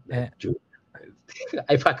 no, like And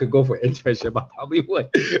if I could go for internship, I probably would.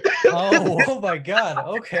 oh, oh my God.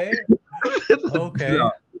 Okay. No, Okay.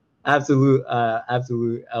 absolute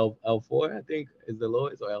L4, I think is the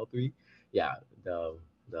lowest, or L3. Yeah, the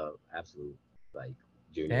absolute like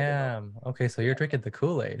junior developer. Damn. Okay, so you're Yeah. drinking the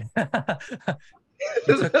Kool-Aid.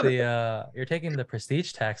 You took the you're taking the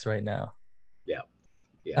prestige tax right now. Yeah,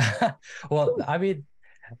 yeah, Well, I mean,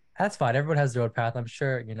 that's fine. Everyone has their own path. I'm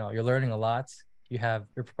sure, you're learning a lot. You're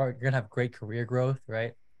gonna have great career growth,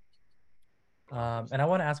 right? And I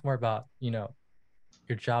want to ask more about,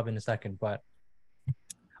 your job in a second, but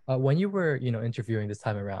when you were, interviewing this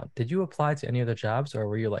time around, did you apply to any other jobs or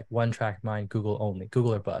were you like one track mind, Google only,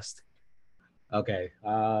 Google or bust? okay.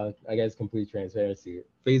 I guess complete transparency.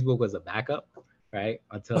 Facebook was a backup, right?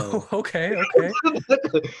 Oh, Until okay, okay.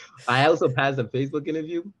 I also passed a Facebook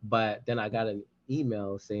interview, but then I got an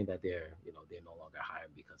email saying that they're no longer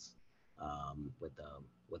hiring because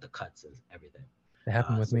with the cuts and everything. It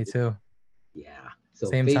happened with So me too. yeah, so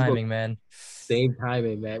Same Facebook, timing, man. same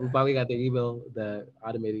timing, man. We probably got the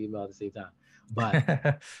automated email at the same time, but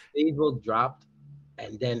Facebook dropped,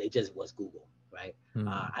 and then it just was Google, right? Hmm.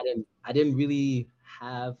 I didn't really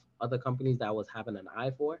have other companies that I was having an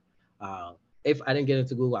eye for. Uh, if I didn't get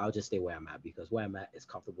into Google, I'll just stay where I'm at because where I'm at is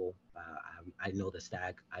comfortable. I know the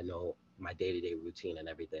stack, I know my day to day routine and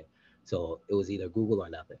everything. So it was either Google or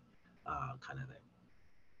nothing, kind of thing.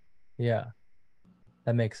 Yeah,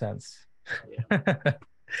 that makes sense. Yeah,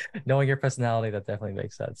 Knowing your personality, that definitely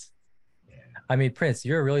makes sense. yeah. I mean, Prince,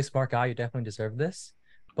 you're a really smart guy. You definitely deserve this.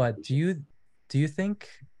 But do you think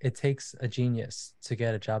it takes a genius to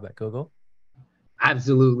get a job at Google?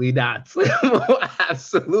 Absolutely not.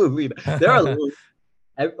 Absolutely not.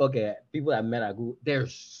 Okay, people I met at Google, they're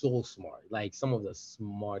so smart. Like some of the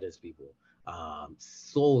smartest people.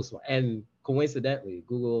 So smart. And coincidentally,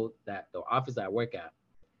 Google, that the office that I work at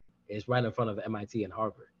is right in front of MIT and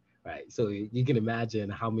Harvard. Right. So you can imagine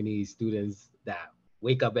how many students that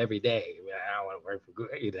wake up every day. "Man, I don't want to work for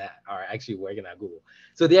Google that are actually working at Google.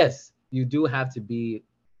 So yes, you do have to be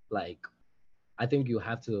like, I think you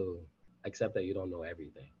have to accept that you don't know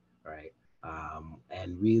everything, right?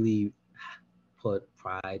 And really put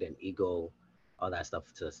pride and ego, all that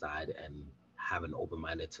stuff to the side, and have an open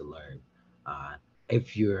minded to learn. Uh,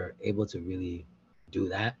 if you're able to really do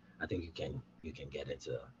that, I think you can get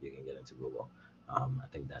into Google. I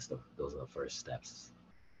think those are the first steps.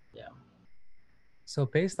 Yeah. So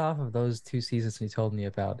based off of those two seasons you told me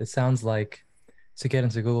about, it sounds like to get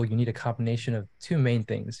into Google, you need a combination of two main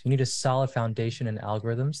things. You need a solid foundation in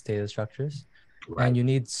algorithms, data structures, and Right. you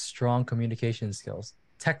need strong communication skills,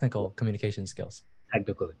 technical communication skills.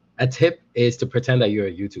 Technically, a tip is to pretend that you're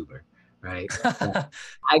a YouTuber, right? I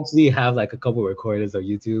actually have like a couple recordings of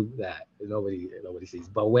YouTube that nobody sees,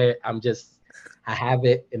 but where I have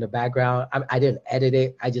it in the background. I didn't edit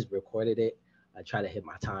it. I just recorded it. I try to hit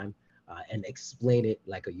my time and explain it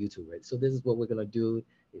like a YouTuber. So this is what we're gonna do.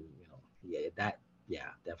 And, yeah,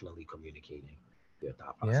 definitely communicating your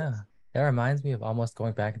thought Yeah, process. that reminds me of almost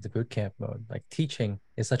going back into boot camp mode. Like teaching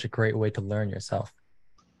is such a great way to learn yourself.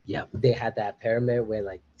 Yeah, they had that pyramid where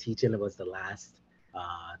like teaching was the last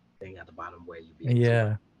thing at the bottom where you'd be able to learn.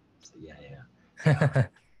 Yeah. So, yeah, yeah,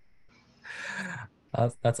 yeah.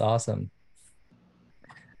 That's awesome.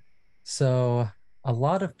 So a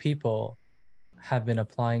lot of people have been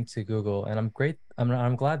applying to Google, and I'm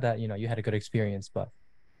glad that you had a good experience, but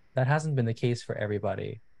that hasn't been the case for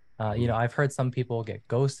everybody. You know, I've heard some people get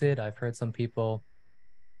ghosted. I've heard some people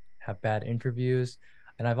have bad interviews,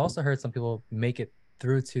 and I've also heard some people make it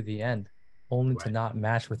through to the end only to Right. not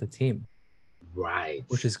match with a team, which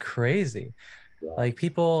Right. is crazy. Like Right.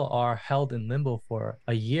 people are held in limbo for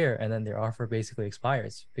a year and then their offer basically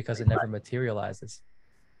expires because it never Right. materializes.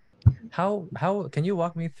 How can you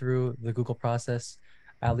walk me through the Google process?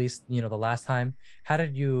 At least, you know, the last time, how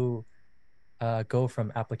did you go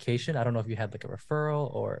from application? I don't know if you had like a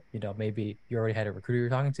referral or, you know, maybe you already had a recruiter you're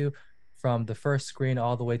talking to, from the first screen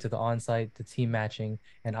all the way to the on-site to team matching.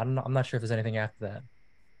 And I don't know, I'm not sure if there's anything after that.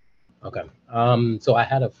 Okay. So I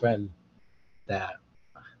had a friend that,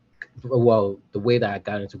 well, the way that I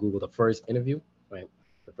got into Google, the first interview, right?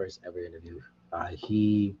 The first ever interview.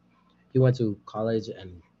 He went to college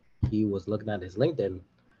and he was looking at his LinkedIn,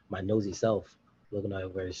 my nosy self, looking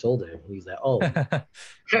over his shoulder. He's like, "Oh,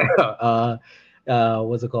 uh,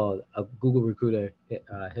 what's it called? A Google recruiter hit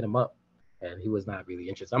him up, and he was not really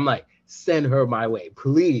interested." I'm like, "Send her my way,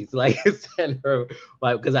 please! Like, send her,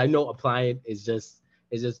 like, because I know applying is just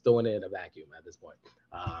throwing it in a vacuum at this point."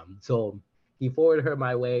 So he forwarded her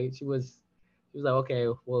my way. She was like, "Okay,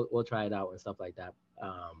 we'll try it out and stuff like that."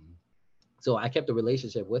 So I kept a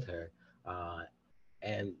relationship with her, uh,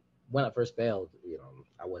 and when I first failed, you know,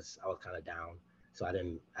 I was kind of down, so I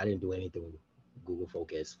didn't do anything Google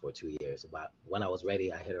focused for 2 years. But when I was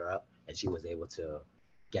ready, I hit her up, and she was able to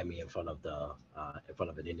get me in front of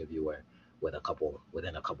an interviewer within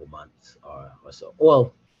a couple months or so.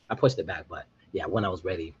 Well, I pushed it back, but yeah, when I was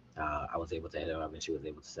ready, I was able to hit her up, and she was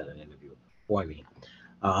able to set an interview for me.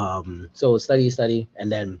 So study, and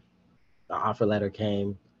then the offer letter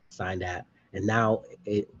came, signed that, and now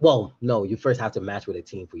well, no, you first have to match with a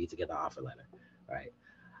team for you to get the offer letter, right?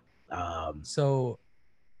 Um, So,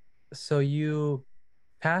 so you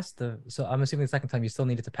passed so I'm assuming the second time you still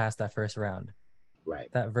needed to pass that first round,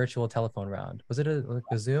 right. that virtual telephone round. Was it like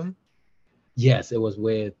a Zoom? Yes, it was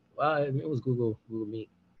with it was Google Meet,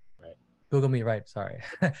 right? Google Meet, right? Sorry.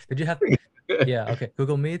 Did you have, yeah, okay,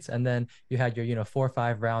 Google Meets, and then you had your, you know, 4 or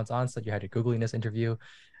 5 rounds on set. You had your Googliness interview.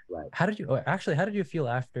 Right. How did you, or actually, how did you feel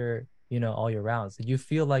after, you know, all your rounds? Did you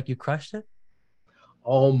feel like you crushed it?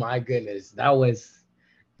 Oh my goodness, that was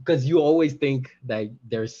because you always think that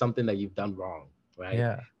there's something that you've done wrong, right?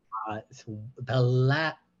 Yeah. So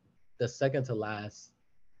the second to last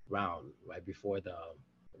round, right before the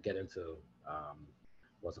get into um,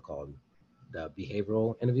 what's it called, the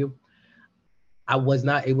behavioral interview, I was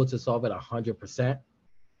not able to solve it 100%.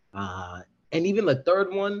 Uh, and even the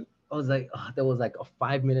third one, I was like, oh, there was like a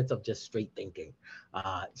 5 minutes of just straight thinking.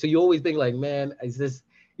 So you always think like, man, is this,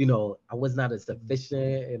 you know, I was not as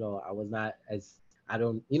efficient, you know, I was not as, I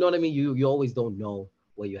don't, you know what I mean? You always don't know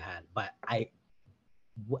what you had, but I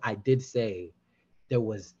did say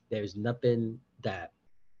there's nothing that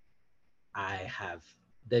I have,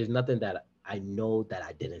 there's nothing that I know that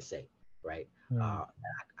I didn't say, right? Hmm.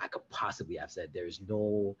 I could possibly have said there's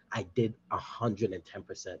no, I did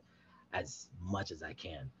 110% as much as I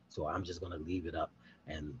can. So I'm just gonna leave it up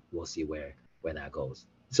and we'll see where that goes.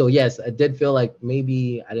 So yes, I did feel like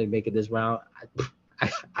maybe I didn't make it this round.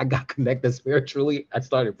 I got connected spiritually. I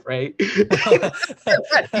started praying.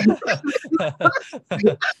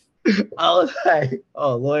 I was like,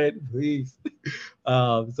 "Oh Lord, please."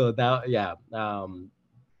 So that yeah,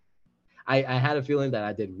 I had a feeling that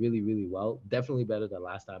I did really, really well. Definitely better than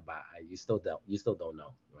last time, but you still don't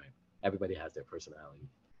know, right? Everybody has their personality.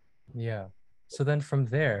 Yeah. So then from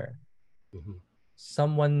there, Mhm.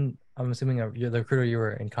 someone, I'm assuming you're the recruiter you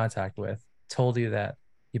were in contact with, told you that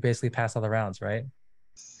you basically passed all the rounds, right?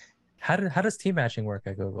 How does team matching work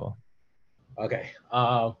at Google? Okay.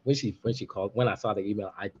 When she called, when I saw the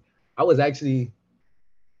email, I was actually,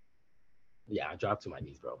 yeah, I dropped to my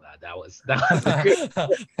knees, bro. That was a good.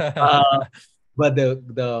 Uh, but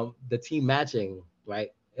the team matching, right?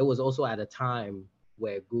 It was also at a time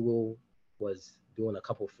where Google was doing a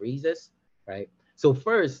couple freezes, right? So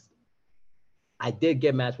first, I did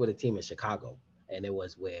get matched with a team in Chicago, and it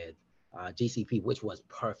was with GCP, which was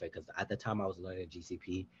perfect because at the time I was learning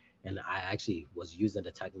GCP, and I actually was using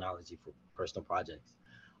the technology for personal projects.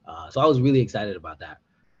 So I was really excited about that.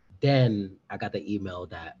 Then I got the email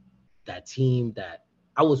that that team that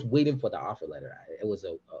I was waiting for the offer letter. It was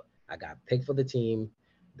I got picked for the team.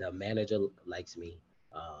 The manager likes me,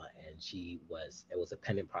 and it was a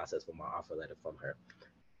pending process for my offer letter from her,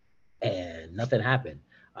 and nothing happened.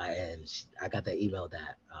 I got the email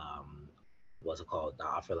that what's it called, the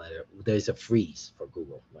offer letter. There's a freeze for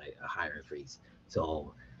Google, right? A hiring freeze.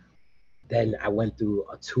 So then I went through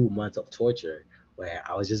a 2 months of torture where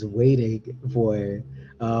I was just waiting for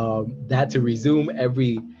that to resume.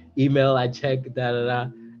 Every email I checked, da da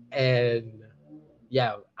da, And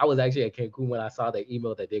yeah, I was actually at Cancun when I saw the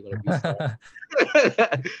email that they're gonna be starting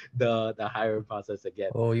the hiring process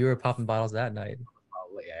again. Oh, you were popping bottles that night.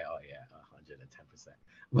 Oh yeah, 110%.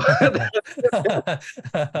 But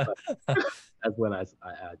that's when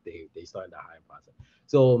they started the hiring process.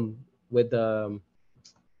 So with the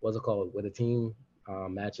what's it called, with a team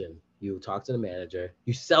matching, you talk to the manager,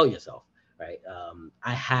 you sell yourself, right?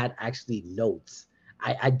 I had actually notes.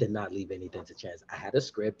 I did not leave anything to chance. I had a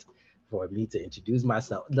script for me to introduce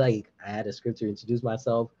myself. Like I had a script to introduce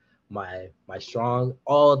myself, my strong,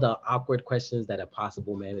 all the awkward questions that a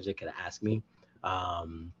possible manager could ask me.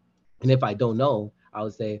 Um, and if I don't know, I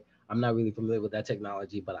would say I'm not really familiar with that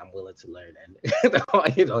technology, but I'm willing to learn and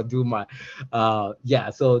do my yeah.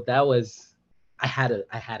 So that was I had an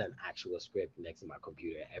actual script next to my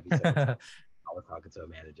computer every single time I was talking to a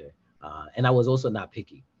manager, and I was also not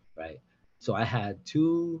picky, right? So I had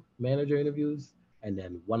two manager interviews, and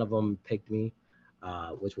then one of them picked me,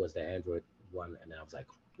 which was the Android one, and then I was like,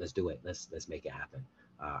 let's do it, let's make it happen.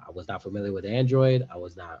 I was not familiar with Android.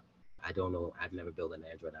 I don't know. I've never built an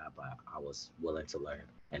Android app, but I was willing to learn,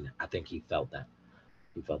 and I think he felt that.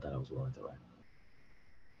 He felt that I was willing to learn.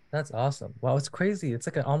 That's awesome. Wow, it's crazy. It's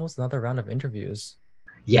like almost another round of interviews.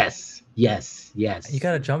 Yes, yes, You yes,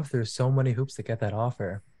 got to jump through so many hoops to get that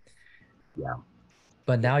offer. yeah,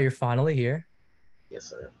 But yeah, now you're finally here yes,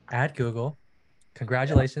 sir. at Google. Yeah,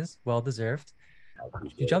 Congratulations. Well deserved. I You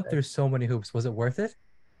appreciate it. jumped through so many hoops. Was it worth it?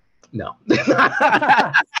 No.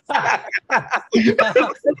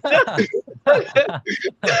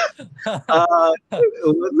 It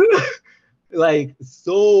was like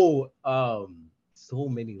so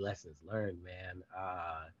many lessons learned, man.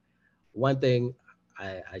 One thing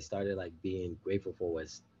I started like being grateful for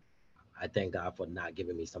was I thank God for not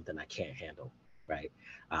giving me something I can't handle. Right.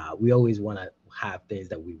 We always want to have things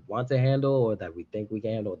that we want to handle or that we think we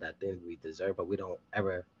can handle, that things we deserve, but we're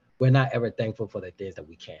not ever thankful for the things that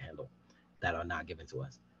we can't handle that are not given to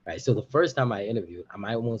us. Right. So the first time I interviewed, I'm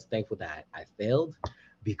almost thankful that I failed,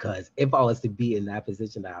 because if I was to be in that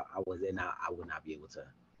position that I was in, I would not be able to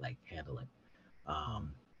like handle it. Hmm.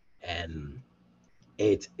 Um, and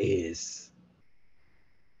it is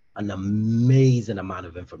an amazing amount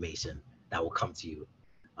of information that will come to you,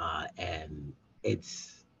 and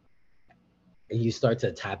it's and you start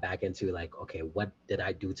to tap back into like, okay, what did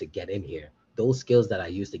I do to get in here? Those skills that I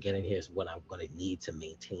used to get in here is what I'm going to need to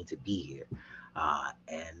maintain to be here.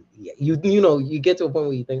 And you get to a point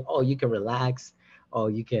where you think, oh, you can relax, oh,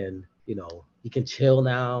 you can chill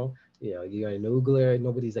now. You're an oogler.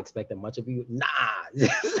 Nobody's expecting much of you. Nah,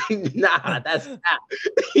 nah, that's cap.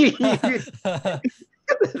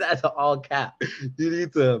 That's all cap. You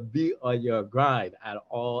need to be on your grind at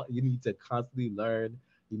all. You need to constantly learn.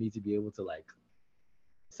 You need to be able to like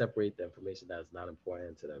separate the information that's not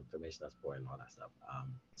important to the information that's important, and all that stuff.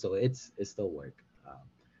 So it's still work.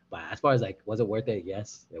 But as far as like, was it worth it?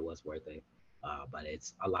 Yes, it was worth it. But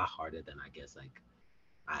it's a lot harder than I guess like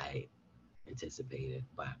I anticipated.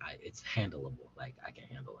 But it's handleable. Like I can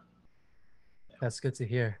handle That's good to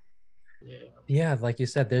hear. it. Yeah. Yeah, like you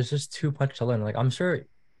said, there's just too much to learn. Like I'm sure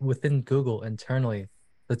within Google internally,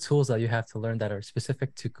 the tools that you have to learn that are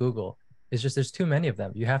specific to Google is just there's too many of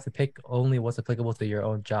them. You have to pick only what's applicable to your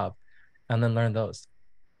own job and then learn those.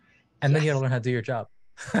 And then you got to Yes. learn how to do your job.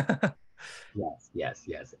 Yes. Yes.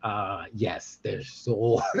 Yes. Yes. There's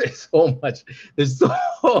so much. There's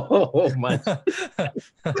so much.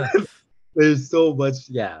 There's so much.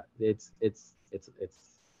 Yeah. It's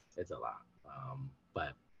a lot.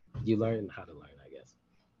 But you learn how to learn, I guess.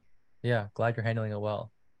 Yeah, glad you're handling it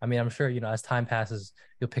well. I mean, I'm sure, as time passes,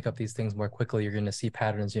 you'll pick up these things more quickly. You're going to see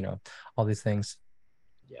patterns, all these things.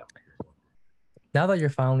 Yeah. Now that you're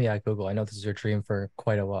finally at Google, I know this is your dream for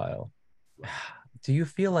quite a while. Right. Do you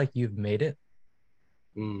feel like you've made it?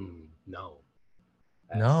 No.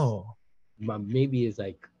 That's No. maybe it's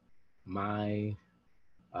like my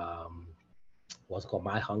um what's called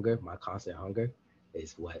my hunger, my constant hunger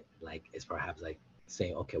is what like is perhaps like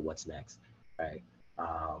saying, okay, what's next? Right.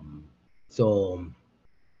 Um so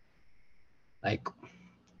like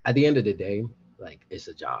at the end of the day, like it's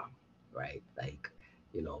a job, right? Like,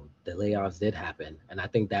 the layoffs did happen. And I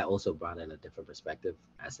think that also brought in a different perspective,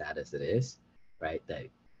 as sad as it is, right? That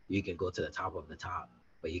you can go to the top of the top,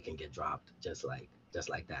 but you can get dropped just like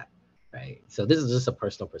that. Right. So this is just a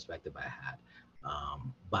personal perspective I had.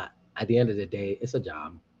 But at the end of the day, it's a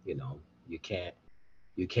job, you can't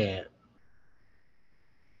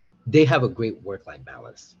they have a great work-life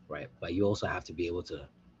balance, right? But you also have to be able to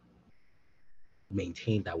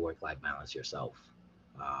maintain that work-life balance yourself,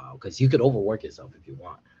 because you could overwork yourself if you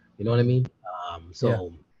want. You know what I Mhm. mean? Yeah.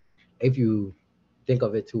 So if you think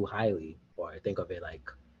of it too highly or think of it like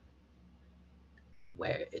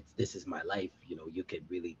where it's this is my life, you could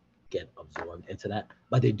really get absorbed into that.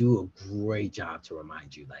 But they do a great job to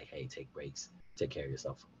remind you, like, hey, take breaks, take care of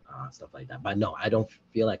yourself, stuff like that. But no, I don't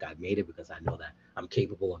feel like I've made it because I know that I'm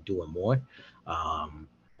capable of doing more,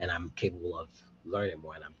 and I'm capable of learning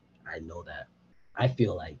more. And I know that I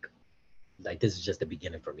feel like this is just the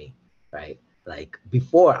beginning for me, right? Like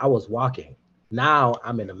before I was walking, now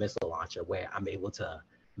I'm in a missile launcher where I'm able to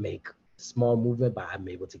make small movement, but I'm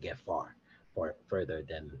able to get further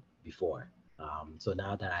than before. So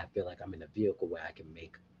now that I feel like I'm in a vehicle where I can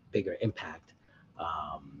make bigger impact,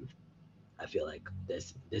 um, I feel like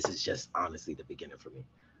this is just honestly the beginning for me,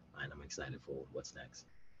 and I'm excited for what's next.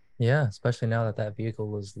 Yeah, especially now that that vehicle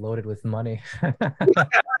was loaded with money.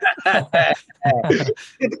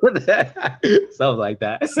 Something like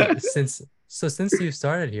that. So since you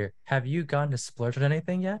started here, have you gotten to splurge on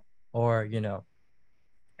anything yet? Or,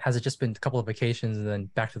 has it just been a couple of vacations and then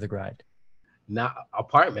back to the grind? Now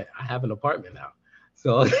apartment. I have an apartment now.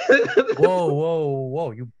 So Whoa, whoa,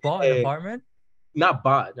 whoa. You bought an eh, apartment? not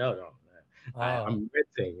bought. No, no. Oh, I'm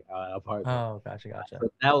renting an apartment. oh, gotcha, gotcha. So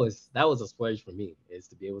that was a splurge for me, is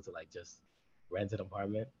to be able to like just rent an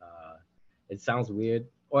apartment. It sounds weird,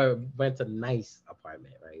 or rent a nice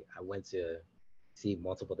apartment, right? I went to see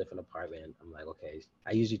multiple different apartments. I'm like, okay.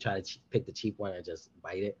 I usually try to pick the cheap one and just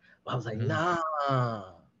bite it, but I was like, Mhm. nah.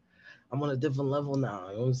 I'm on a different level now.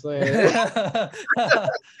 You know what I'm saying?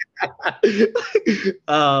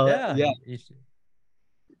 Yeah, Yeah,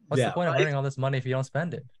 what's the yeah, point but of earning all this money if you don't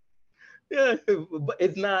spend it? yeah, but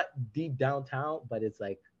it's not deep downtown, but it's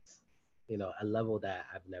like, a level that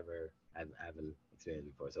I haven't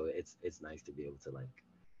experienced before. So it's nice to be able to like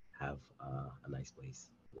have a nice place.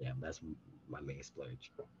 Yeah, that's my main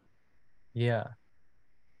splurge. Yeah.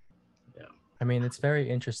 Yeah, I mean, it's very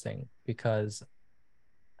interesting because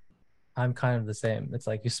I'm kind of the same. It's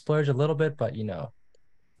like you splurge a little bit, but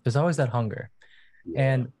there's always that hunger. yeah.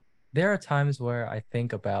 And there are times where I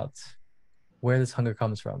think about where this hunger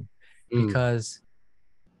comes from Mm, because,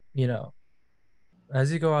 you know,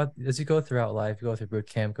 as you go throughout life, you go through boot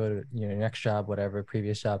camp, go to, your next job, whatever,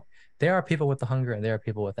 previous job, there are people with the hunger and there are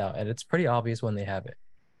people without, and it's pretty obvious when they have it.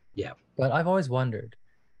 yeah. But I've always wondered,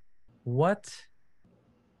 what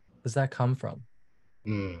does that come from?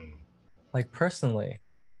 Mm, Like personally,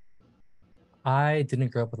 I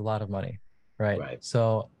didn't grow up with a lot of money, right? right.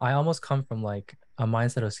 So I almost come from like a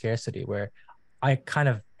mindset of scarcity where I kind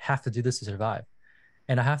of have to do this to survive.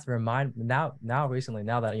 And I have to remind now recently,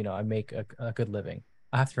 now that I make a good living,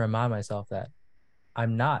 I have to remind myself that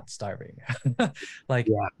I'm not starving. Like,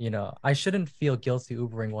 Yeah, I shouldn't feel guilty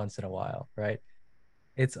Ubering once in a while, right?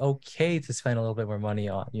 It's okay to spend a little bit more money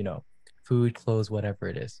on, food, clothes, whatever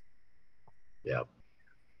it is. yeah.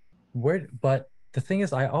 But the thing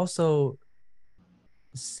is, I also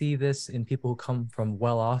see this in people who come from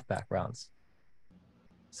well-off backgrounds.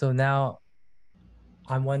 So now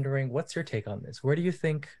I'm wondering, what's your take on this? Where do you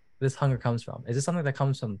think this hunger comes from? Is it something that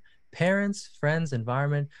comes from parents, friends,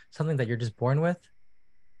 environment, something that you're just born with?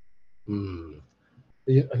 Mm.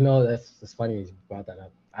 No, that's funny you brought that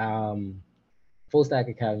up. Full Stack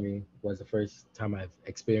Academy was the first time I've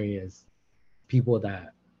experienced people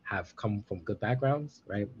that have come from good backgrounds,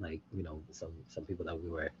 right? Like, some people that we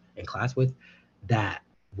were in class with that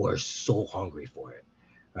were so hungry for it,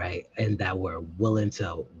 right? And that were willing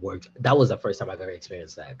to work. That was the first time I've ever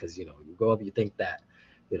experienced that, because you grow up, you think that,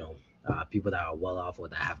 you know, people that are well off or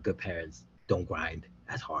that have good parents don't grind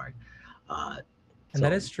as hard. Uh, And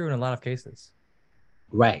that so is true in a lot of cases.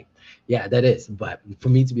 Right. Yeah, that is. But for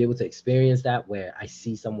me to be able to experience that, where I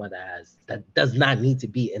see someone that does not need to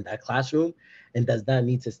be in that classroom and does not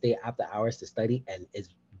need to stay after hours to study and is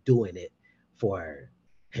doing it for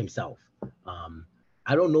himself.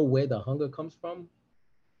 I don't know where the hunger comes from.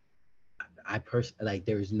 I personally, like,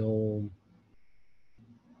 there's no,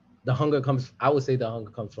 the hunger comes, I would say the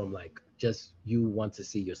hunger comes from like just you want to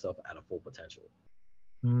see yourself at a full potential.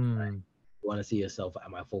 Hmm. Want to see yourself at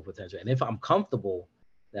my full potential. And if I'm comfortable,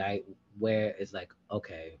 right, where it's like,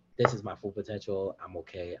 okay, this is my full potential, I'm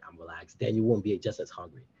okay, I'm relaxed, then you won't be just as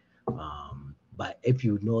hungry. But if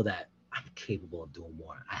you know that I'm capable of doing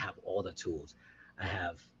more, I have all the tools, I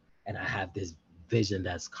have, and I have this vision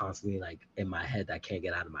that's constantly like in my head that I can't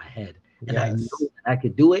get out of my head, and I know Yes. that I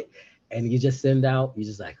could do it, and you just send out, you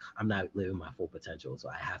just like, I'm not living my full potential, so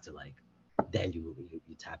I have to like, then you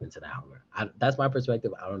tap into that hunger. That's my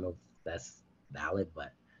perspective. I don't know if that's valid,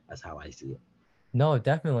 but that's how I see it. No, it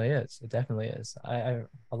definitely is. It definitely is. A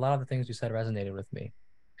lot of the things you said resonated with me.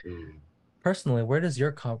 Mm. Personally, where does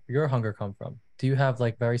your hunger come from? Do you have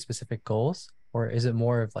like very specific goals? or is it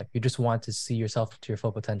more of like you just want to see yourself to your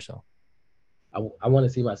full potential? I want to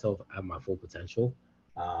see myself at my full potential.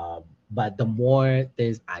 But the more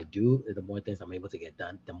things I do, the more things I'm able to get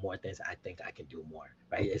done, the more things I think I can do more,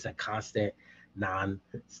 right? It's a constant,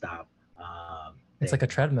 non-stop It's like a thing.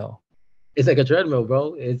 treadmill. It's like a treadmill,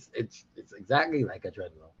 bro. It's exactly like a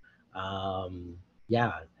treadmill. Um,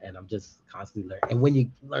 yeah, and I'm just constantly learning. And when you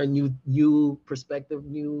learn new perspective,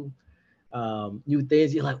 new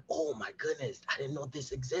things, you're like, oh my goodness, I didn't know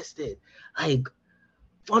this existed. Like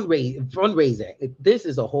fundraising. This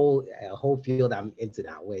is a whole field I'm into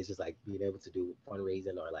now, where it's just like being able to do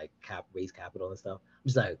fundraising or like raise capital and stuff. I'm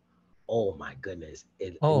just like, oh my goodness.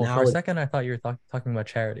 It Oh, for a now it's second, I thought you were talking about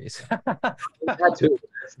charities. that too.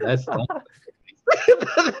 That's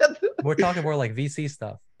We're talking more like VC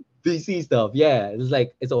stuff. VC stuff. Yeah, it's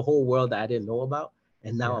like it's a whole world that I didn't know about,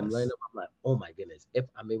 and now I'm learning. Yes. I'm like, oh my goodness, if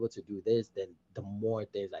I'm able to do this, then the more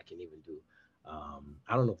things I can even do.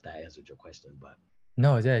 I don't know if that answered your question, but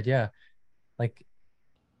No, it did. Yeah. Like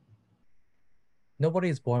nobody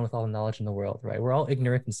is born with all the knowledge in the world, right? We're all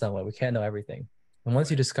ignorant in some way. We can't know everything. And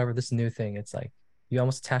once you right, discover this new thing, it's like you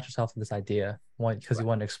almost attach yourself to this idea because you right,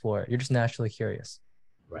 want to explore it. You're just naturally curious.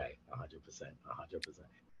 right, 100%, 100%.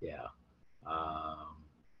 Yeah. Um,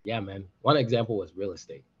 yeah, man. One example was real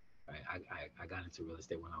estate. Right, I got into real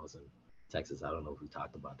estate when I was in Texas. I don't know if we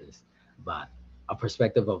talked about this, but a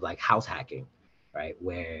perspective of like house hacking, right?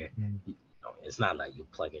 Where Mm. it's not like you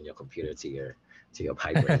plug in your computer to your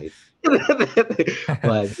pipe or anything,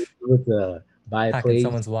 but with to buy a Hacking place,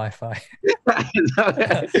 someone's Wi-Fi.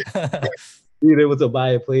 being able to buy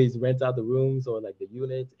a place, rent out the rooms or like the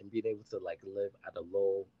units, and being able to like live at a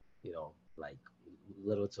low, like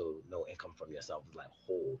little to no income from yourself is like,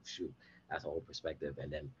 whole shoot, that's a whole perspective.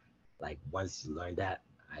 And then like once you learn that,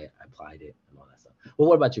 I applied it and all that stuff. Well,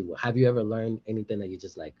 what about you? Have you ever learned anything that you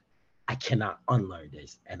just like, I cannot unlearn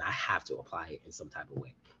this and I have to apply it in some type of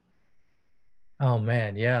way? Oh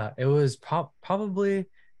man, yeah. It was probably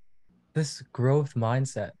this growth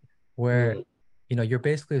mindset where Mm, you're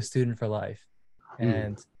basically a student for life mm,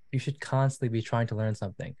 and you should constantly be trying to learn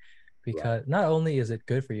something right. because not only is it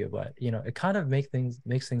good for you, but it kind of makes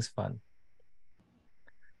things fun.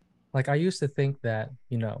 Like I used to think that,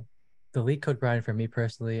 the leak code grind for me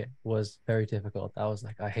personally was very difficult. I was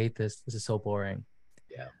like, I hate this. This is so boring.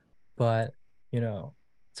 Yeah. But, you know,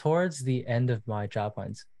 towards the end of my job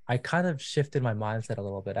hunts, I kind of shifted my mindset a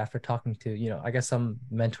little bit after talking to, I guess some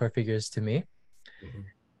mentor figures to me, Hmm.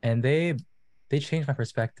 and they changed my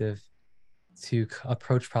perspective to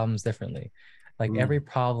approach problems differently. Like every Mm,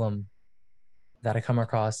 problem that I come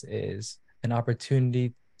across is an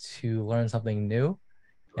opportunity to learn something new.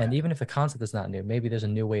 And right. even if the concept is not new, maybe there's a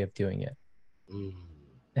new way of doing it. Mm,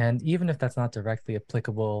 And even if that's not directly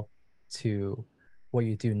applicable to what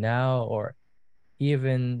you do now or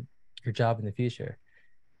even your job in the future,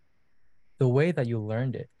 the way that you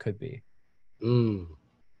learned it could be. mm,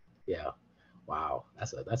 yeah. Wow,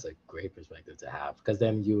 that's a great perspective to have because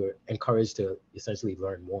then you're encouraged to essentially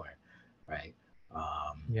learn more, right?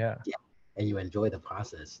 Um, Yeah. yeah, and you enjoy the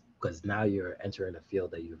process because now you're entering a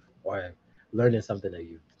field that you've or learning something that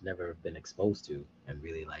you've never been exposed to and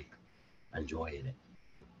really like enjoying it,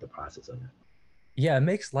 the process of it. Yeah, it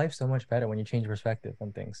makes life so much better when you change perspective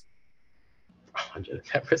on things.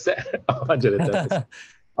 110%, 110%,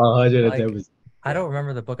 110%. I Yeah. don't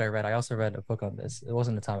remember the book I read. I also read a book on this. It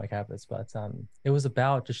wasn't Atomic Habits, but it was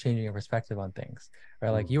about just changing your perspective on things. Right?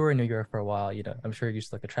 Like Mm, you were in New York for a while, I'm sure you used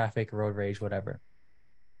to like the traffic, road rage, whatever.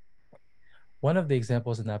 One of the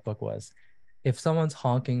examples in that book was if someone's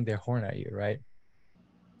honking their horn at you, right?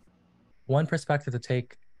 One perspective to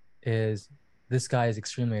take is this guy is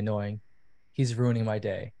extremely annoying. He's ruining my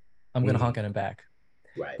day. I'm gonna mm, honk at him back.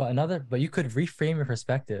 right. But you could reframe your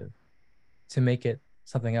perspective to make it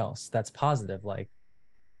something else that's positive. Like,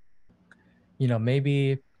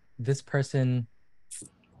 maybe this person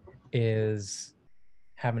is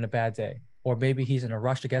having a bad day, or maybe he's in a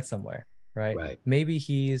rush to get somewhere, right? Right. Maybe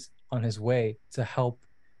he's on his way to help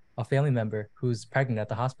a family member who's pregnant at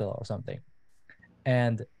the hospital or something.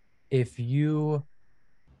 And if you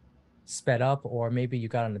sped up, or maybe you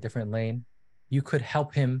got on a different lane, you could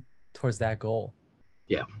help him towards that goal.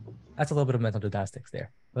 Yeah. That's a little bit of mental gymnastics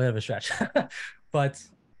there, a little bit of a stretch. But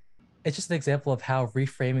it's just an example of how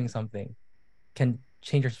reframing something can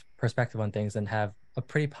change your perspective on things and have a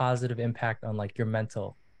pretty positive impact on like your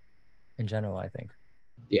mental in general, I think.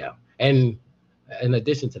 Yeah. And in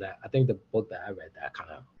addition to that, I think the book that I read that kind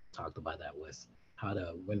of talked about that was How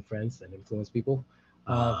to Win Friends and Influence People.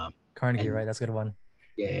 Uh, Um, Carnegie, and right? That's a good one.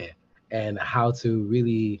 yeah, and how to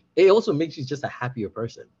really, it also makes you just a happier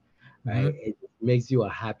person, right? Hmm. It makes you a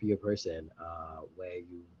happier person, where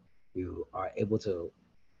you are able to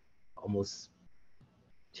almost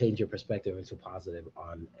change your perspective into positive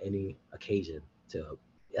on any occasion. To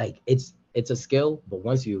like, it's a skill, but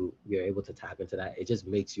once you're able to tap into that, it just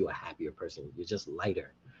makes you a happier person. You're just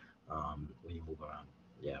lighter, when you move around.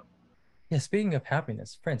 Yeah. Yeah, speaking of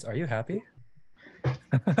happiness, Prince, are you happy?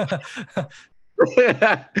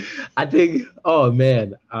 I think, oh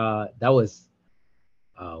man, that was,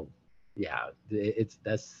 uh, yeah, it's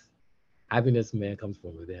that's happiness, man, comes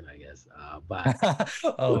from within, I guess. But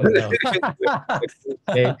Oh no.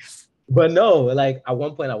 okay. But no, like at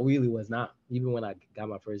one point, I really was not. Even when I got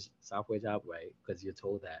my first software job, right? Because you're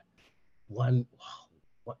told that one,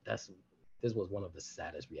 what that's this was one of the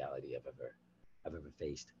saddest reality I've ever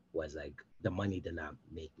faced. Was like the money did not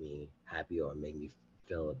make me happy or make me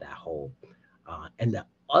feel that whole. And the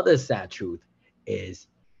other sad truth is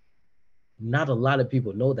not a lot of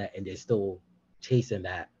people know that, and they're still chasing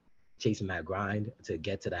that, chasing that grind to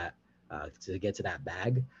get to that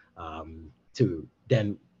bag, to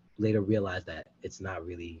then later realize that it's not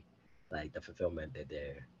really like the fulfillment that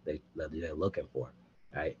they're looking for,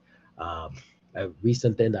 right? Um, a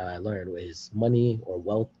recent thing that I learned is money or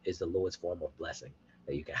wealth is the lowest form of blessing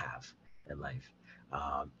that you can have in life,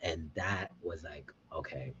 and that was like,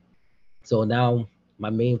 okay, so now my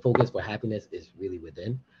main focus for happiness is really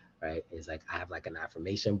within, right? It's like I have like an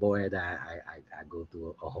affirmation board that I go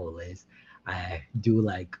through a whole list. I do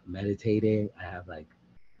like meditating. I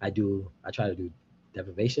try to do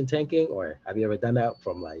deprivation tanking. Or have you ever done that?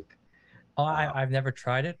 From like, Oh, uh, I've never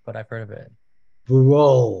tried it, but I've heard of it.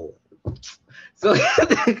 bro. So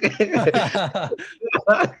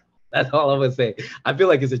that's all I'm gonna say. I feel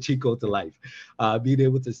like it's a cheat code to life. Being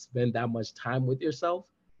able to spend that much time with yourself,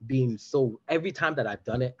 being so every time that I've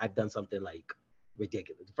done it, I've done something like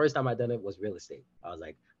ridiculous. The first time I done it was real estate. I was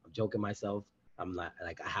like, I'm joking myself. I'm not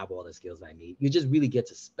like I have all the skills I need. You just really get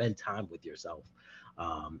to spend time with yourself,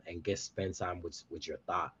 and get spend time with your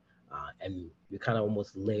thought, and you kind of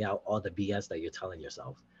almost lay out all the BS that you're telling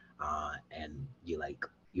yourself, and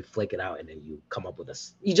you flick it out, and then you come up with a,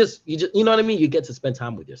 you know what I mean, you get to spend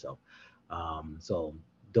time with yourself. So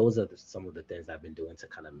those are some of the things I've been doing to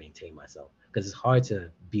kind of maintain myself, because it's hard to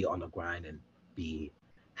be on the grind and be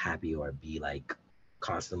happy, or be like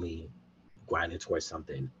constantly grinding towards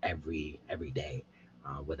something every day,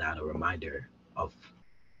 without a reminder of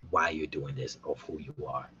why you're doing this, of who you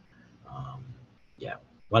are. um, yeah,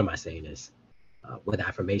 what am I saying is, with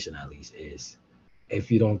affirmation at least, is if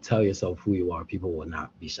you don't tell yourself who you are, people will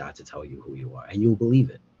not be shy to tell you who you are, and you'll believe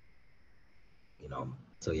it. You know,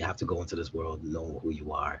 so you have to go into this world, know who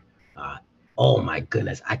you are. Uh, oh my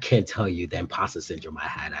goodness, I can't tell you the imposter syndrome I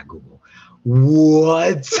had at Google.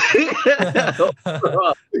 What? Yeah,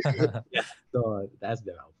 so that's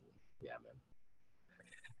been helpful. Yeah, man.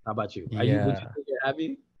 How about you? Are you? Would you Yeah. say you're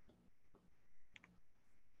happy?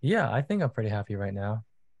 Yeah, I think I'm pretty happy right now.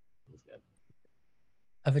 That's good.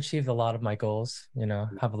 I've achieved a lot of my goals,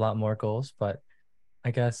 have a lot more goals, but I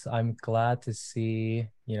guess I'm glad to see,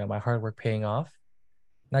 my hard work paying off,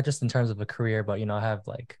 not just in terms of a career, but, I have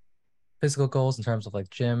like physical goals in terms of like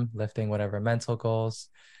gym, lifting, whatever, mental goals.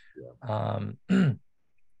 Yeah. Um,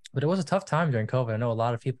 but it was a tough time during COVID. I know a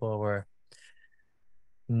lot of people were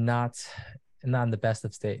not not in the best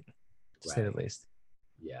of state, to say the Right. least.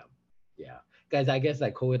 Yeah. Yeah. Guys, I guess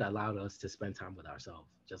like COVID allowed us to spend time with ourselves,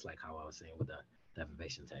 just like how I was saying with the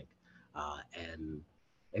deprivation tank. And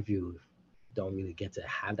if you don't really get to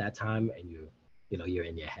have that time, and you're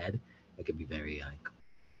in your head, it could be very like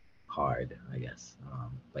hard, I guess.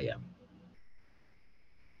 But yeah.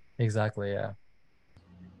 Exactly, yeah.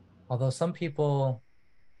 Although some people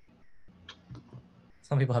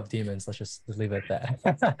have demons. Let's leave it at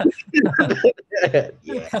that.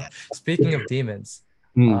 Yeah. Speaking of demons,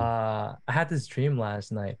 Mm. I had this dream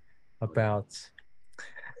last night about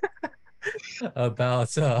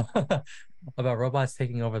about about robots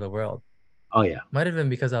taking over the world. Oh yeah. Might have been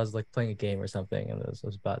because I was like playing a game or something, and it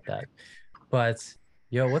was about that. But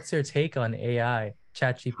yo, what's your take on AI,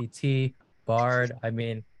 ChatGPT, Bard? I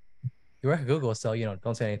mean, you work at Google, so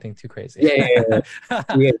don't say anything too crazy. Yeah, yeah, yeah.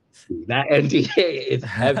 Yeah. That NDA is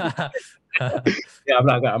heavy. Yeah, I'm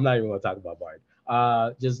not even gonna talk about Bard.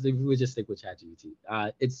 Just if we would just stick with ChatGPT.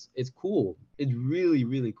 It's cool. It's really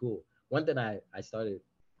really cool. One thing I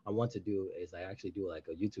want to do is I actually do like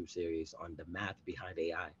a YouTube series on the math behind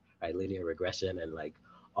AI, right? Linear regression, and like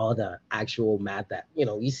all the actual math that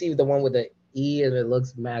you see the one with the E, and it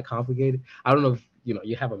looks mad complicated. I don't know if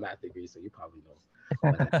you have a math degree, so you probably know.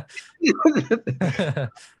 But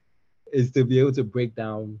is to be able to break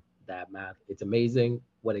down that math. It's amazing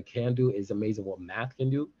what it can do. It's amazing what math can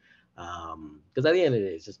do. Because at the end of the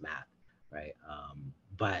day, it's just math, right?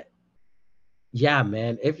 But yeah,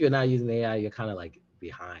 man, if you're not using AI, you're kind of like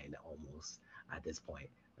behind almost at this point,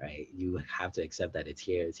 right? You have to accept that it's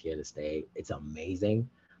here to stay. It's amazing,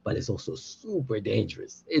 but it's also super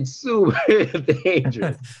dangerous. It's super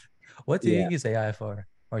dangerous. What do you Yeah. use AI for,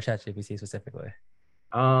 or ChatGPT specifically?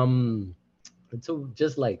 Um, to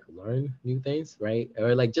just like learn new things, right?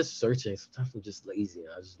 Or like just searching. Sometimes I'm just lazy.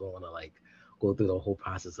 I just don't want to like go through the whole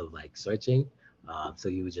process of like searching. So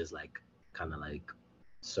you would just like kind of like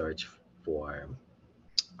search for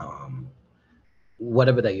um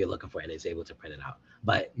whatever that you're looking for, and it's able to print it out.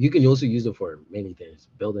 But you can also use it for many things.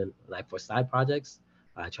 Building like for side projects,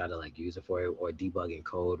 I try to like use it for it, or debugging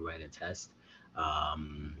code, write and test.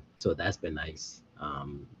 So that's been nice.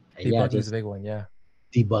 And yeah, Debugging is a just big one, yeah.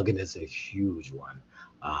 debugging is a huge one.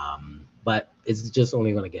 But it's just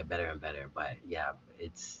only going to get better and better. But yeah,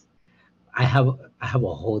 it's I have I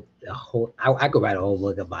could write a whole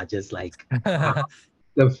book about just like how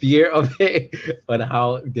the fear of it and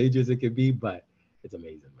how dangerous it can be, but it's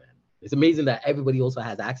amazing, man. It's amazing that everybody also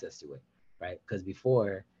has access to it, right? Because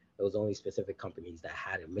before it was only specific companies that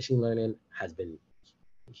had it. Machine learning has been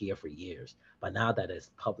here for years, but now that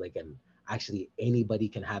it's public and actually anybody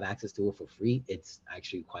can have access to it for free, it's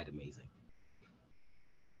actually quite amazing.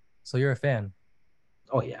 So you're a fan.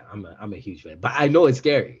 Oh yeah, I'm a huge fan, but I know it's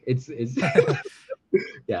scary. It's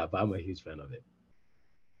yeah, but I'm a huge fan of it.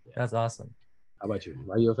 Yeah. That's awesome. How about you?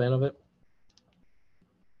 Are you a fan of it?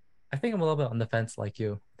 I think I'm a little bit on the fence like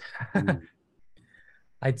you. Mm,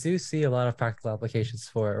 I do see a lot of practical applications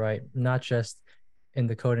for it, right? Not just in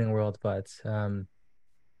the coding world, but in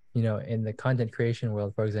the content creation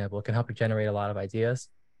world, for example, it can help you generate a lot of ideas.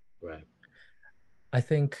 right. I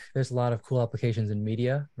think there's a lot of cool applications in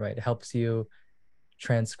media, right? It helps you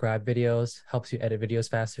transcribe videos, helps you edit videos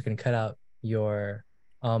faster, can cut out your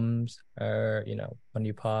or when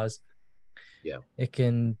you pause. Yeah. It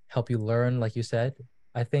can help you learn, like you said.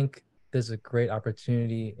 I think there's a great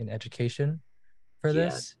opportunity in education for Yeah.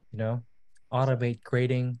 this, Exactly. automate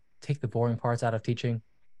grading, take the boring parts out of teaching,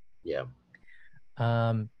 Yeah.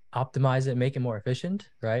 optimize it, make it more efficient,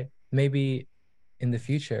 right? Maybe in the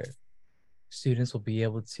future, students will be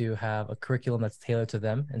able to have a curriculum that's tailored to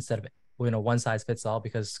them instead of one size fits all,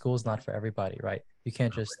 because school's not for everybody, right? You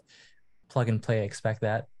can't just plug and play, expect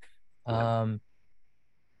that. Yeah. um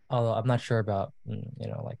Although I'm not sure about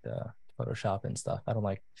like the Photoshop and stuff. I don't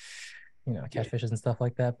like Yeah. catfishes and stuff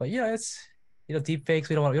like that. But yeah, it's deep fakes.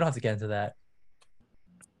 We don't have to get into that.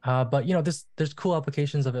 But there's cool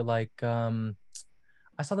applications of it. Like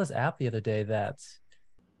I saw this app the other day that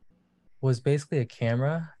was basically a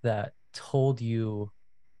camera that told you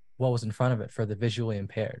what was in front of it for the visually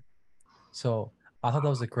impaired. So I thought that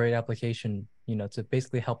was a great application, to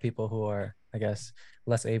basically help people who are, I guess,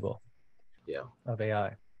 less able Yeah. of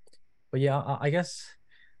AI. But yeah, I guess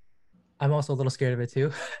I'm also a little scared of it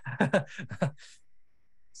too.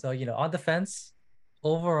 So, on the fence,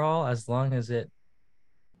 overall, as long as it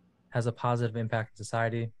has a positive impact on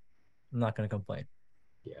society, I'm not going to complain.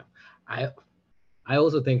 Yeah. I I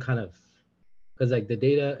also think kind of because like the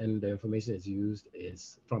data and the information that's used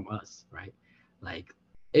is from us, right? Like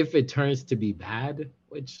if it turns to be bad,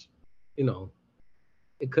 which you know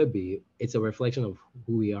it could be, it's a reflection of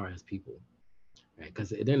who we are as people, right?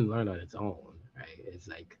 Because it didn't learn on its own, right? It's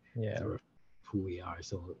like it's a Yeah. who we are.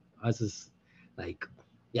 So us is like,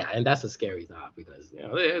 yeah, and that's a scary thought because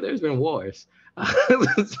there's been wars, so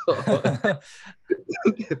so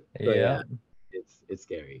Yeah. yeah, it's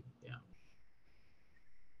scary. Yeah.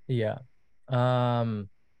 Yeah. I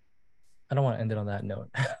don't want to end it on that note.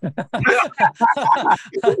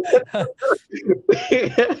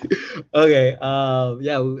 Okay.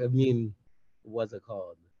 Yeah. I mean, what's it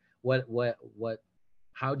called? What?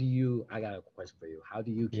 How do you? I got a question for you. How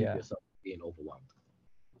do you keep Yeah. yourself from being overwhelmed?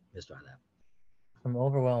 Let's try that. I'm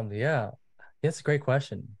overwhelmed. Yeah. It's a great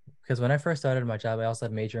question. Because when I first started my job, I also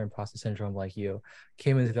had major imposter syndrome like you.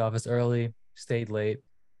 Came into the office early, stayed late,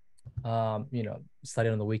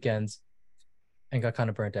 studied on the weekends, and got kind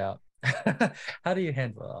of burnt out. How do you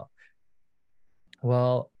handle it all?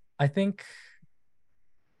 Well, I think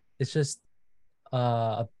it's just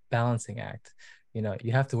a balancing act.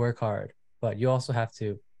 You have to work hard, but you also have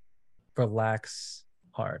to relax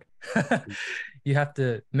hard. You have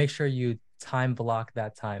to make sure you time block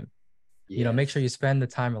that time. Make Yes. sure you spend the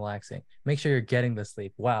time relaxing. Make sure you're getting the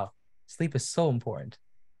sleep. Wow, sleep is so important.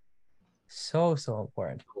 So, so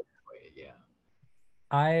important. Yeah.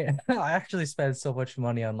 I I actually spend so much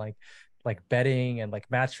money on like bedding and like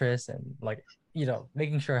mattress and like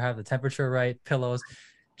making sure I have the temperature right, pillows,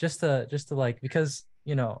 just to like because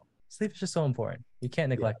sleep is just so important. You can't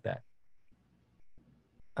Yeah. neglect that.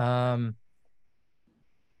 Um,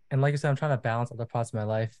 and like I said, I'm trying to balance other parts of my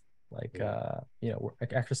life, like Yeah.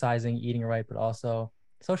 like exercising, eating right, but also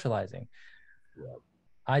socializing. Yeah.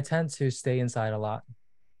 I tend to stay inside a lot.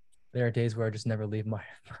 There are days where I just never leave my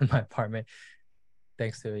my apartment,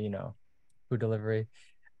 thanks to food delivery.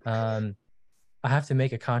 Um, I have to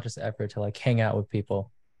make a conscious effort to like hang out with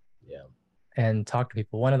people Yeah. and talk to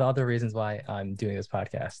people. One of the other reasons why I'm doing this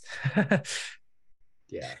podcast.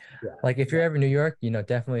 Yeah. Yeah. Like if you're No, ever in New York,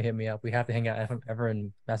 definitely hit me up. We have to hang out. If I'm ever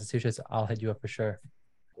in Massachusetts, I'll hit you up for sure.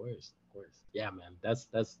 of course. Of course. Yeah, man. That's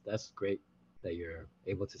great that you're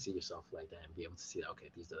able to see yourself like that and be able to see that, okay,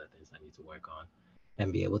 these are the things I need to work on.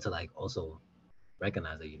 And be able to like also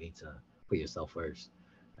recognize that you need to put yourself first,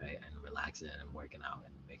 right? And relaxing and working out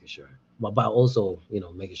and making sure, but also,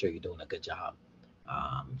 making sure you're doing a good job.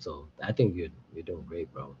 So I think you're doing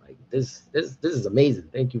great, bro. Like this is amazing.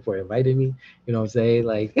 Thank you for inviting me. You know what I'm saying?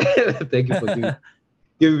 Like, thank you for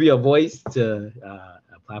giving me a voice to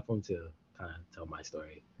a platform to kind of tell my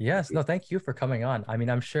story. I Yes, no, appreciate thank you for coming on. I mean,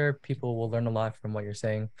 I'm sure people will learn a lot from what you're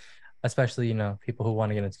saying, especially, people who want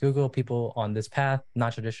to get into Google, people on this path,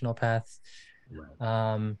 not traditional paths. it. Right.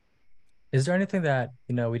 Um, is there anything that,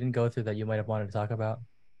 we didn't go through that you might have wanted to talk about?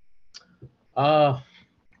 Uh,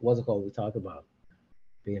 what's it called? We talked about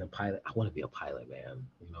being a pilot. I want to be a pilot, man.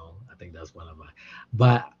 I think that's one of my.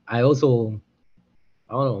 But I also,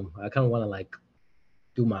 I don't know. I kind of want to like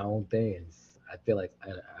do my own things. I feel like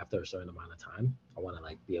after a certain amount of time, I want to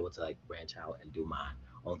like be able to like branch out and do my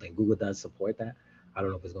own thing. Google does support that. I don't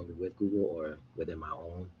know if it's gonna be with Google or within my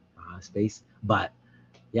own space. But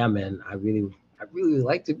yeah, man, I really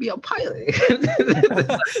like to be a pilot.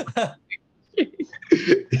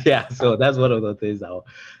 Yeah, so that's one of the things that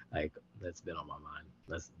like that's been on my mind.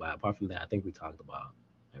 But apart from that, I think we talked about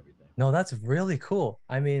everything. No, that's really cool.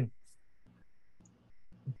 I mean,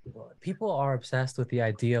 people are obsessed with the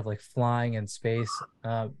idea of like flying in space.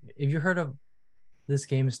 Have you heard of this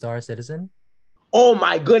game Star Citizen? Oh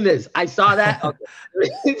my goodness, I saw that. Okay,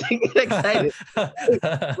 get excited.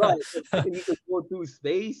 Right, imagine you could go through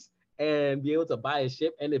space and be able to buy a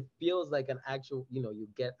ship, and it feels like an actual. You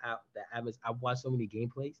get out the atmosphere. I've watched so many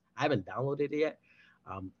gameplays. I haven't downloaded it yet,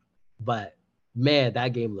 um, but man,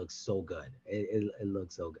 that game looks so good. It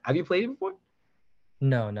looks so good. Have you played it before?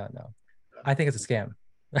 No, no, no. I think it's a scam.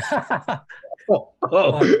 Oh,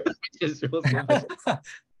 But just real so much.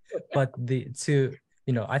 but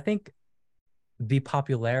I think the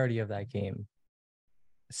popularity of that game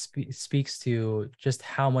speaks to just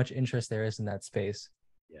how much interest there is in that space,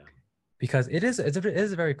 Yeah, because it is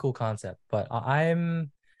a very cool concept, but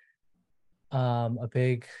I'm a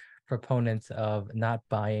big proponent of not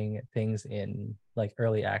buying things in like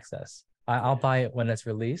early access. I'll yeah. buy it when it's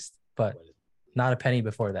released, but When it's not released. a penny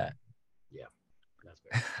before that. Yeah, that's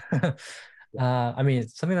fair. Yeah. I mean,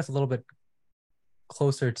 something that's a little bit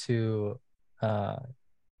closer to uh,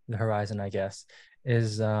 the horizon, I guess,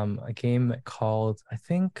 is a game called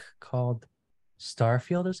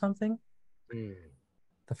Starfield or something. Mm,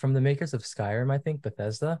 From the makers of Skyrim, I think,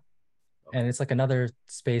 Bethesda. And okay. it's like another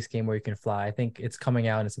space game where you can fly. I think it's coming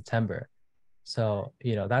out in September. So,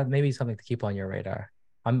 that may be something to keep on your radar.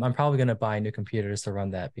 I'm probably gonna buy new computers to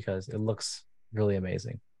run that because it looks really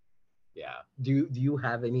amazing. Yeah. Do you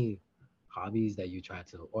have any hobbies that you try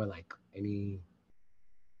to, or like anything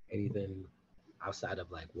outside of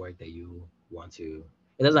like work that you want to?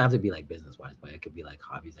 It doesn't have to be like business wise, but it could be like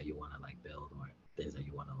hobbies that you want to like build or things that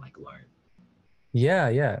you want to like learn. Yeah,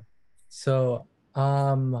 yeah. So,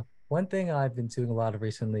 one thing I've been doing a lot of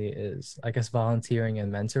recently is, I guess, volunteering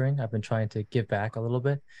and mentoring. I've been trying to give back a little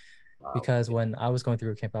bit Wow. because Yeah. when I was going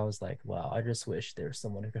through a camp, I was like, wow, I just wish there was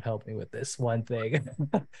someone who could help me with this one thing.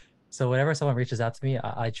 So whenever someone reaches out to me,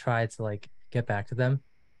 I try to like get back to them.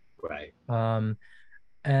 Right. Um,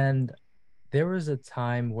 and there was a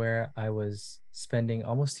time where I was spending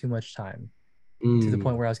almost too much time to the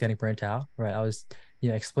point Mm, where I was getting burnt out, right? I was,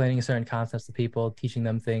 explaining certain concepts to people, teaching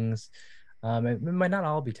them things. It might not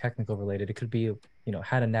all be technical related. It could be,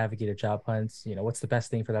 how to navigate a job hunt, what's the best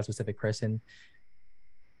thing for that specific person.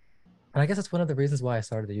 And I guess that's one of the reasons why I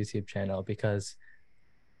started the YouTube channel, because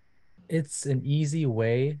it's an easy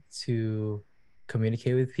way to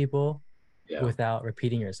communicate with people yeah. without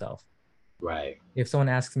repeating yourself. Right. If someone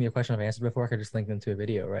asks me a question I've answered before, I could just link them to a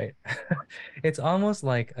video, right? It's almost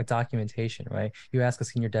like a documentation, right? You ask a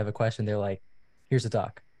senior dev a question, they're like, here's a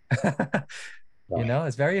doc. Right.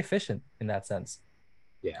 It's very efficient in that sense.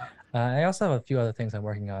 Yeah. I also have a few other things I'm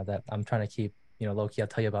working on that I'm trying to keep, low key. I'll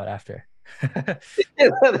tell you about after. Man,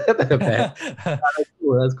 that's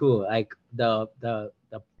cool. That's cool. Like the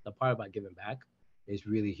part about giving back, is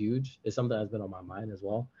really huge. It's something that's been on my mind as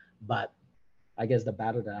well. But I guess the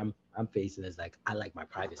battle that I'm facing is like I like my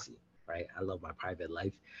privacy, right? I love my private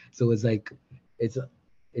life, so it's like it's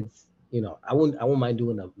it's I won't mind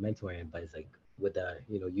doing the mentoring, but it's like with the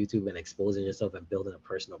YouTube and exposing yourself and building a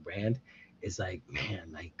personal brand, it's like man,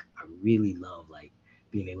 like I really love like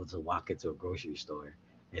being able to walk into a grocery store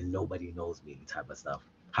and nobody knows me type of stuff.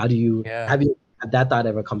 How do you Yeah. have that thought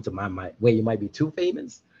ever come to my mind where you might be too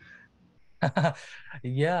famous?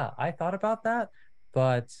 Yeah, I thought about that,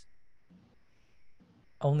 but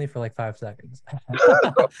only for like 5 seconds.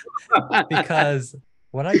 Because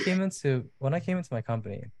when I came into my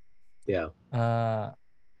company, Yeah. uh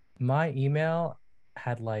my email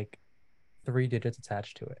had like 3 digits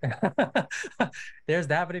attached to it. There's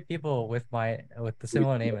that many people with the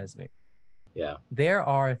similar name as me. Yeah. There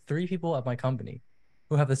are 3 people at my company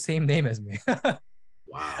who have the same name as me.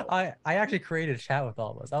 Wow. I actually created a chat with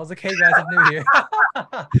all of us. I was like, hey guys, I'm new here.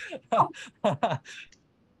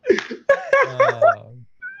 Um,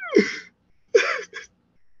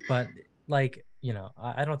 but like,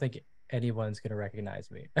 I don't think anyone's gonna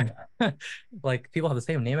recognize me. Like people have the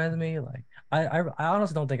same name as me. Like I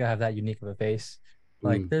honestly don't think I have that unique of a face.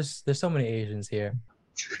 Like Mm, there's so many Asians here.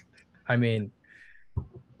 I mean,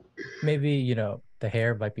 maybe the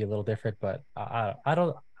hair might be a little different, but I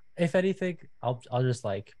don't. If anything, I'll just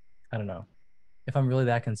like I don't know. If I'm really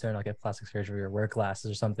that concerned, I'll get plastic surgery or wear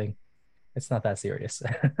glasses or something. It's not that serious.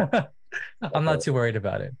 I'm not okay. too worried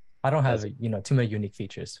about it. I don't have That's too many unique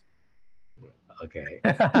features. okay.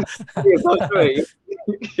 Yeah, so true.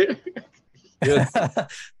 Yes.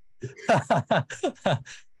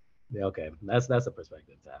 Yeah, okay. That's a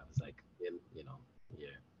perspective to have. It's like yeah,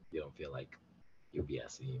 you don't feel like you'll be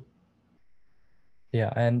as seen.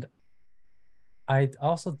 Yeah, and I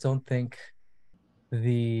also don't think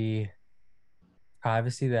the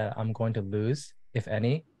privacy that I'm going to lose, if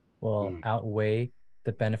any, will Mm, outweigh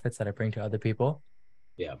the benefits that I bring to other people.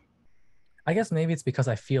 yeah. I guess maybe it's because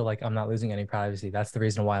I feel like I'm not losing any privacy. That's the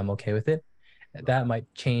reason why I'm okay with it. That might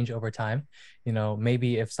change over time.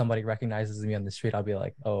 Maybe if somebody recognizes me on the street, I'll be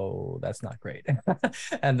like, oh, that's not great.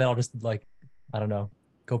 And then I'll just like, I don't know,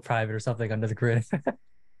 go private or something under the grid.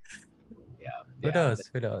 Yeah. Who Yeah. knows?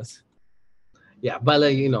 Who knows? Yeah, but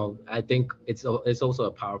like I think it's also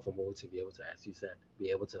a powerful move to be able to, as you said, be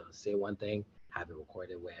able to say one thing, have it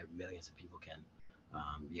recorded where millions of people can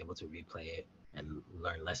be able to replay it and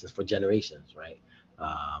learn lessons for generations, right?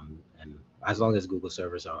 And as long as Google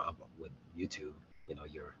servers are up with YouTube,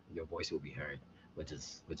 your voice will be heard, which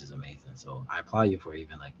is amazing. So I applaud you for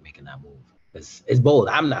even like making that move. It's bold.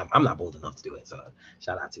 I'm not bold enough to do it. So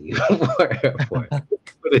shout out to you for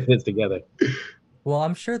putting this together. Well,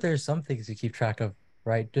 I'm sure there's some things you keep track of,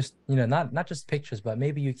 right? Just, not just pictures, but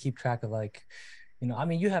maybe you keep track of like, I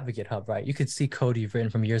mean, you have a GitHub, right? You could see code you've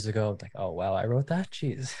written from years ago, like, oh wow, I wrote that.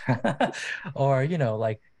 Jeez. Or,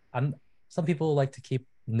 like I'm some people like to keep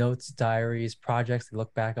notes, diaries, projects to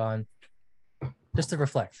look back on just to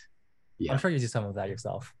reflect. I'm Yeah. sure you do some of that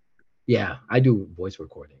yourself. Yeah, I do voice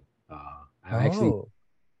recording. I actually, Oh,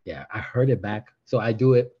 yeah, I heard it back. So I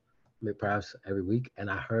do it perhaps every week, and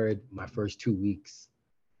I heard my first 2 weeks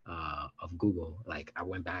of Google. Like I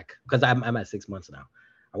went back because I'm at 6 months now.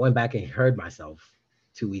 I went back and heard myself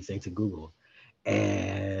 2 weeks into Google,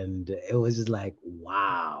 and it was just like,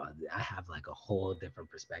 wow, I have like a whole different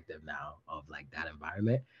perspective now of like that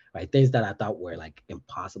environment, right? Things that I thought were like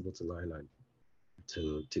impossible to learn or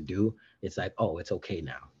to do, it's like, oh, it's okay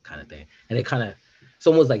now, kind of thing. And it kind of, it's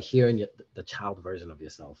almost like hearing the child version of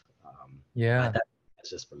yourself. yeah. That's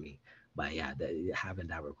just for me, but yeah, having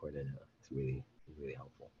that recorded, it's really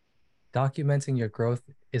helpful. Documenting your growth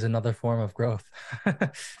is another form of growth.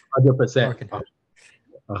 100%. Or can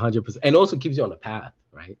 100%, and also keeps you on the path,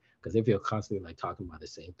 right? Because if you're constantly like talking about the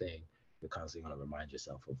same thing, you're constantly going to remind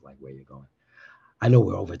yourself of like where you're going. I know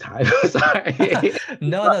we're over time. Sorry.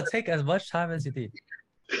 no, no, take as much time as you need.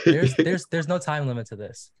 There's no time limit to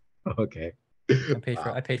this. Okay.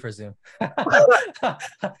 I paid for Zoom.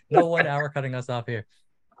 No 1 hour cutting us off here.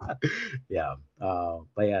 Yeah.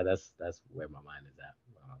 But yeah, that's where my mind is at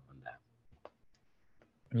on that.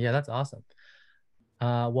 Yeah, that's awesome.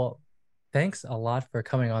 Well, thanks a lot for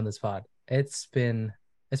coming on this pod. It's been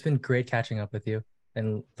great catching up with you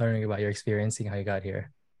and learning about your experience, seeing how you got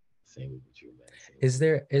here. Same with you, man. Same with Is you.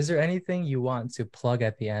 there is there anything you want to plug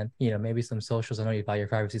at the end? Maybe some socials. I know you value your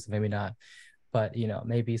privacy, so maybe not. But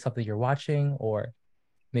maybe something you're watching or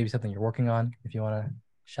maybe something you're working on, if you want to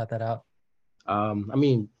shout that out. I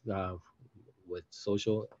mean, with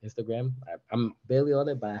social Instagram, I'm barely on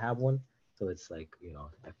it, but I have one. So it's like,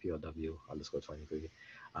 FPOW _23.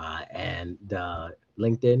 And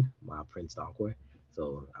LinkedIn, Prince Donkor.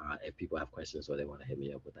 So if people have questions or they want to hit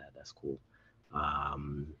me up with that, that's cool.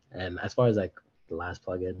 And as far as like the last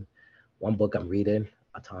plugin, one book I'm reading,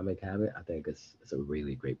 Atomic Habit, I think it's a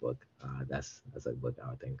really great book. That's a book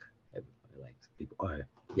I think like people. Or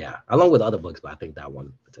yeah, along with other books, but I think that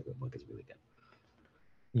one particular book is really good.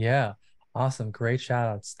 Yeah. Awesome. Great shout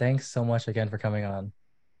outs. Thanks so much again for coming on.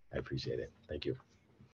 I appreciate it. Thank you.